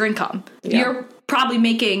 That's your income. Yeah. You're probably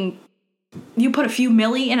making. You put a few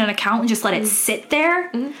milli in an account and just let it sit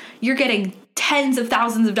there. You're getting tens of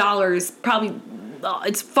thousands of dollars. Probably.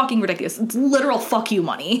 It's fucking ridiculous. It's literal fuck you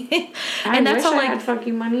money. And that's how, like, I had fuck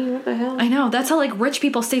you money. What the hell? I know. That's how, like, rich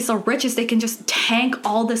people stay so rich is they can just tank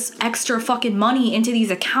all this extra fucking money into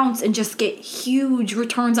these accounts and just get huge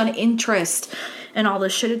returns on interest and all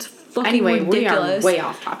this shit. It's fucking ridiculous. We are way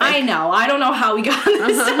off topic. I know. I don't know how we got on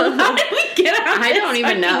this. How did we get on I don't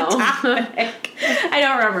even know. I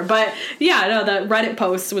don't remember. But, yeah, no, that Reddit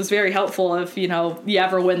post was very helpful if, you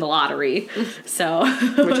ever win the lottery. So.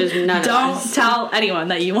 Which is none Don't of us. tell anyone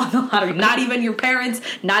that you won the lottery. Not even your parents,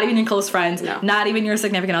 not even your close friends, not even your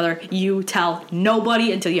significant other. You tell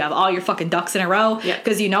nobody until you have all your fucking ducks in a row.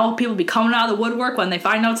 Because people be coming out of the woodwork when they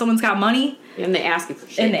find out someone's got money. And they ask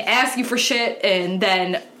you for shit.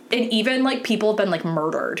 And even, like, people have been, like,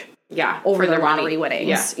 murdered. Yeah. Over their lottery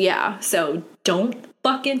winnings. Yeah. So don't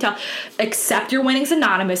fucking tell. Accept your winnings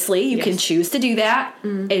anonymously. You can choose to do that.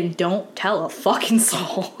 And don't tell a fucking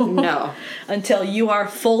soul. No. Until you are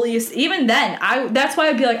fully. Even then, that's why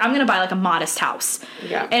I'd be like, I'm going to buy, like, a modest house.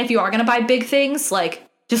 Yeah. And if you are going to buy big things, like,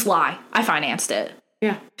 just lie. I financed it.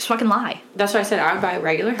 Yeah. Just fucking lie. That's why I said I would buy a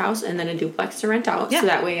regular house and then a duplex to rent out. So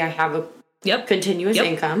that way I have a continuous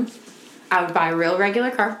income. I would buy a real regular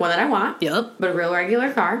car, one that I want. Yep. But a real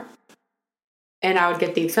regular car. And I would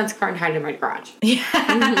get the expensive car and hide it in my garage. Yeah.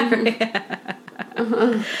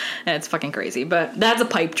 It's fucking crazy. But that's a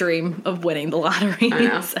pipe dream of winning the lottery. I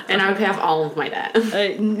know. So. And I would pay off all of my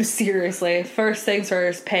debt. Seriously. First things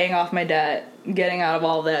first, paying off my debt. Getting out of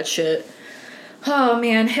all that shit. Oh,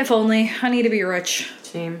 man. If only. I need to be rich.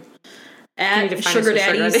 Same. At Sugar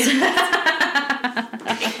Daddies.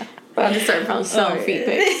 I'm just starting from selling feet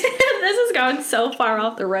pics. This has gone so far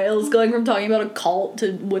off the rails, going from talking about a cult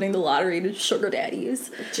to winning the lottery to sugar daddies.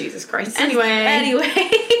 Jesus Christ. Anyways,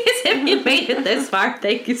 if you made it this far,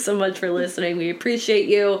 thank you so much for listening. We appreciate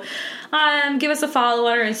you. Give us a follow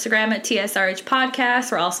on our Instagram at TSRH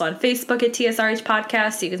Podcast. We're also on Facebook at TSRH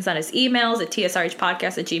Podcast. You can send us emails at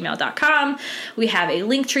tsrhpodcast@gmail.com. We have a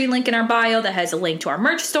Linktree link in our bio that has a link to our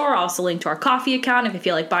merch store, also a link to our coffee account. If you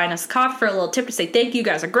feel like buying us a coffee for a little tip to say thank you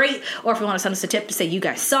guys are great, or if you want to send us a tip to say you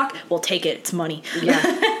guys suck, we'll take it. It's money.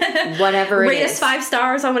 Yeah. Whatever it is. Rate us 5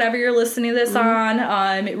 stars on whatever you're listening to this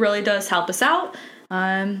on. It really does help us out.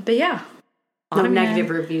 But yeah. No negative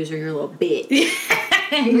reviews or your little bitch.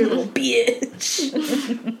 You little bitch.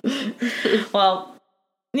 Well,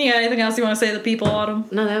 you got anything else you want to say to the people, Autumn?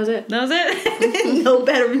 No, that was it. That was it? No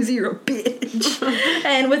better than zero, bitch.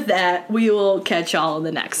 And with that, we will catch y'all in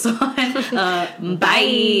the next one.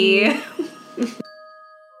 Bye.